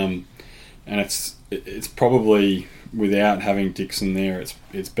 And it's probably, without having Dixon there,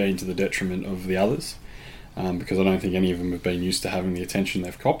 it's been to the detriment of the others. Because I don't think any of them have been used to having the attention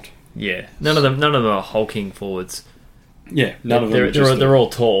they've copped. Yeah, none of them are hulking forwards. Yeah, none of them. They're all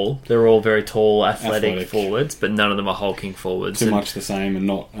tall. They're all very tall, athletic forwards, but none of them are hulking forwards. Too much the same and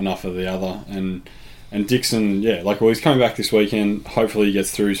not enough of the other. And Dixon, he's coming back this weekend. Hopefully he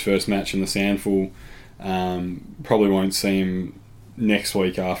gets through his first match in the Sandful. Probably won't see him next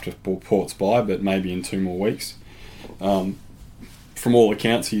week after Port's bye, but maybe in 2 more weeks. From all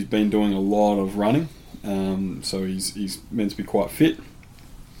accounts, he's been doing a lot of running. So he's meant to be quite fit.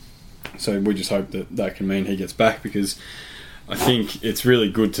 So we just hope that can mean he gets back, because I think it's really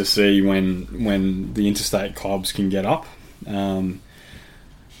good to see when the interstate clubs can get up.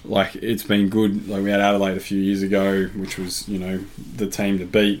 like it's been good. Like we had Adelaide a few years ago, which was the team to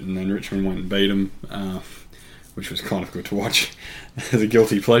beat, and then Richmond went and beat them, which was kind of good to watch as a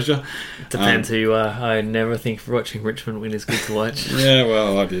guilty pleasure. Depends who you are. I never think watching Richmond win is good to watch. Yeah,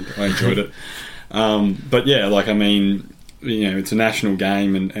 well, I did. I enjoyed it. But yeah, it's a national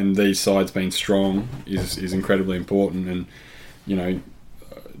game, and these sides being strong is incredibly important. And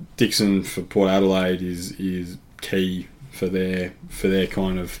Dixon for Port Adelaide is key for their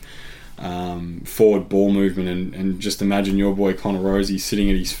kind of forward ball movement, and just imagine your boy Connor Rozee sitting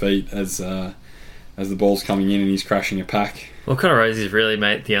at his feet as the ball's coming in and he's crashing a pack. Well, Connor Rozee really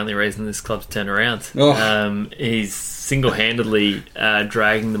the only reason this club's turned around. He's single-handedly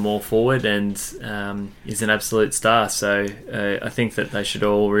dragging them all forward, and he's an absolute star. So I think that they should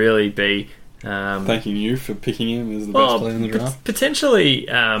all really be thanking you for picking him as the best player in the draft. Potentially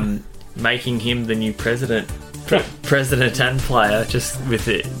making him the new president and player, just with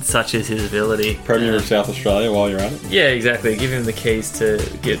it, such as his ability. Premier of South Australia while you're at it. Yeah, exactly. Give him the keys to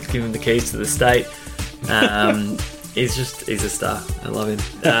the state. He's a star. I love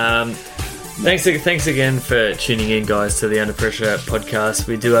him. Thanks again for tuning in, guys, to the Under Pressure podcast.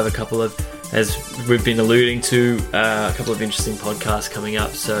 We do have a couple of, as we've been alluding to, a couple of interesting podcasts coming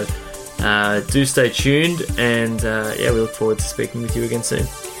up. So do stay tuned, and we look forward to speaking with you again soon.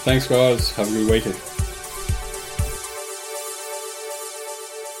 Thanks, guys. Have a good weekend.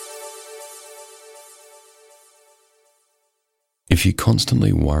 If you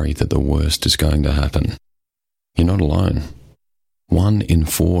constantly worry that the worst is going to happen, you're not alone. 1 in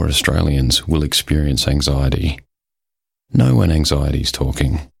 4 Australians will experience anxiety. Know when anxiety is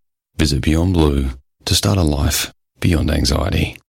talking. Visit Beyond Blue to start a life beyond anxiety.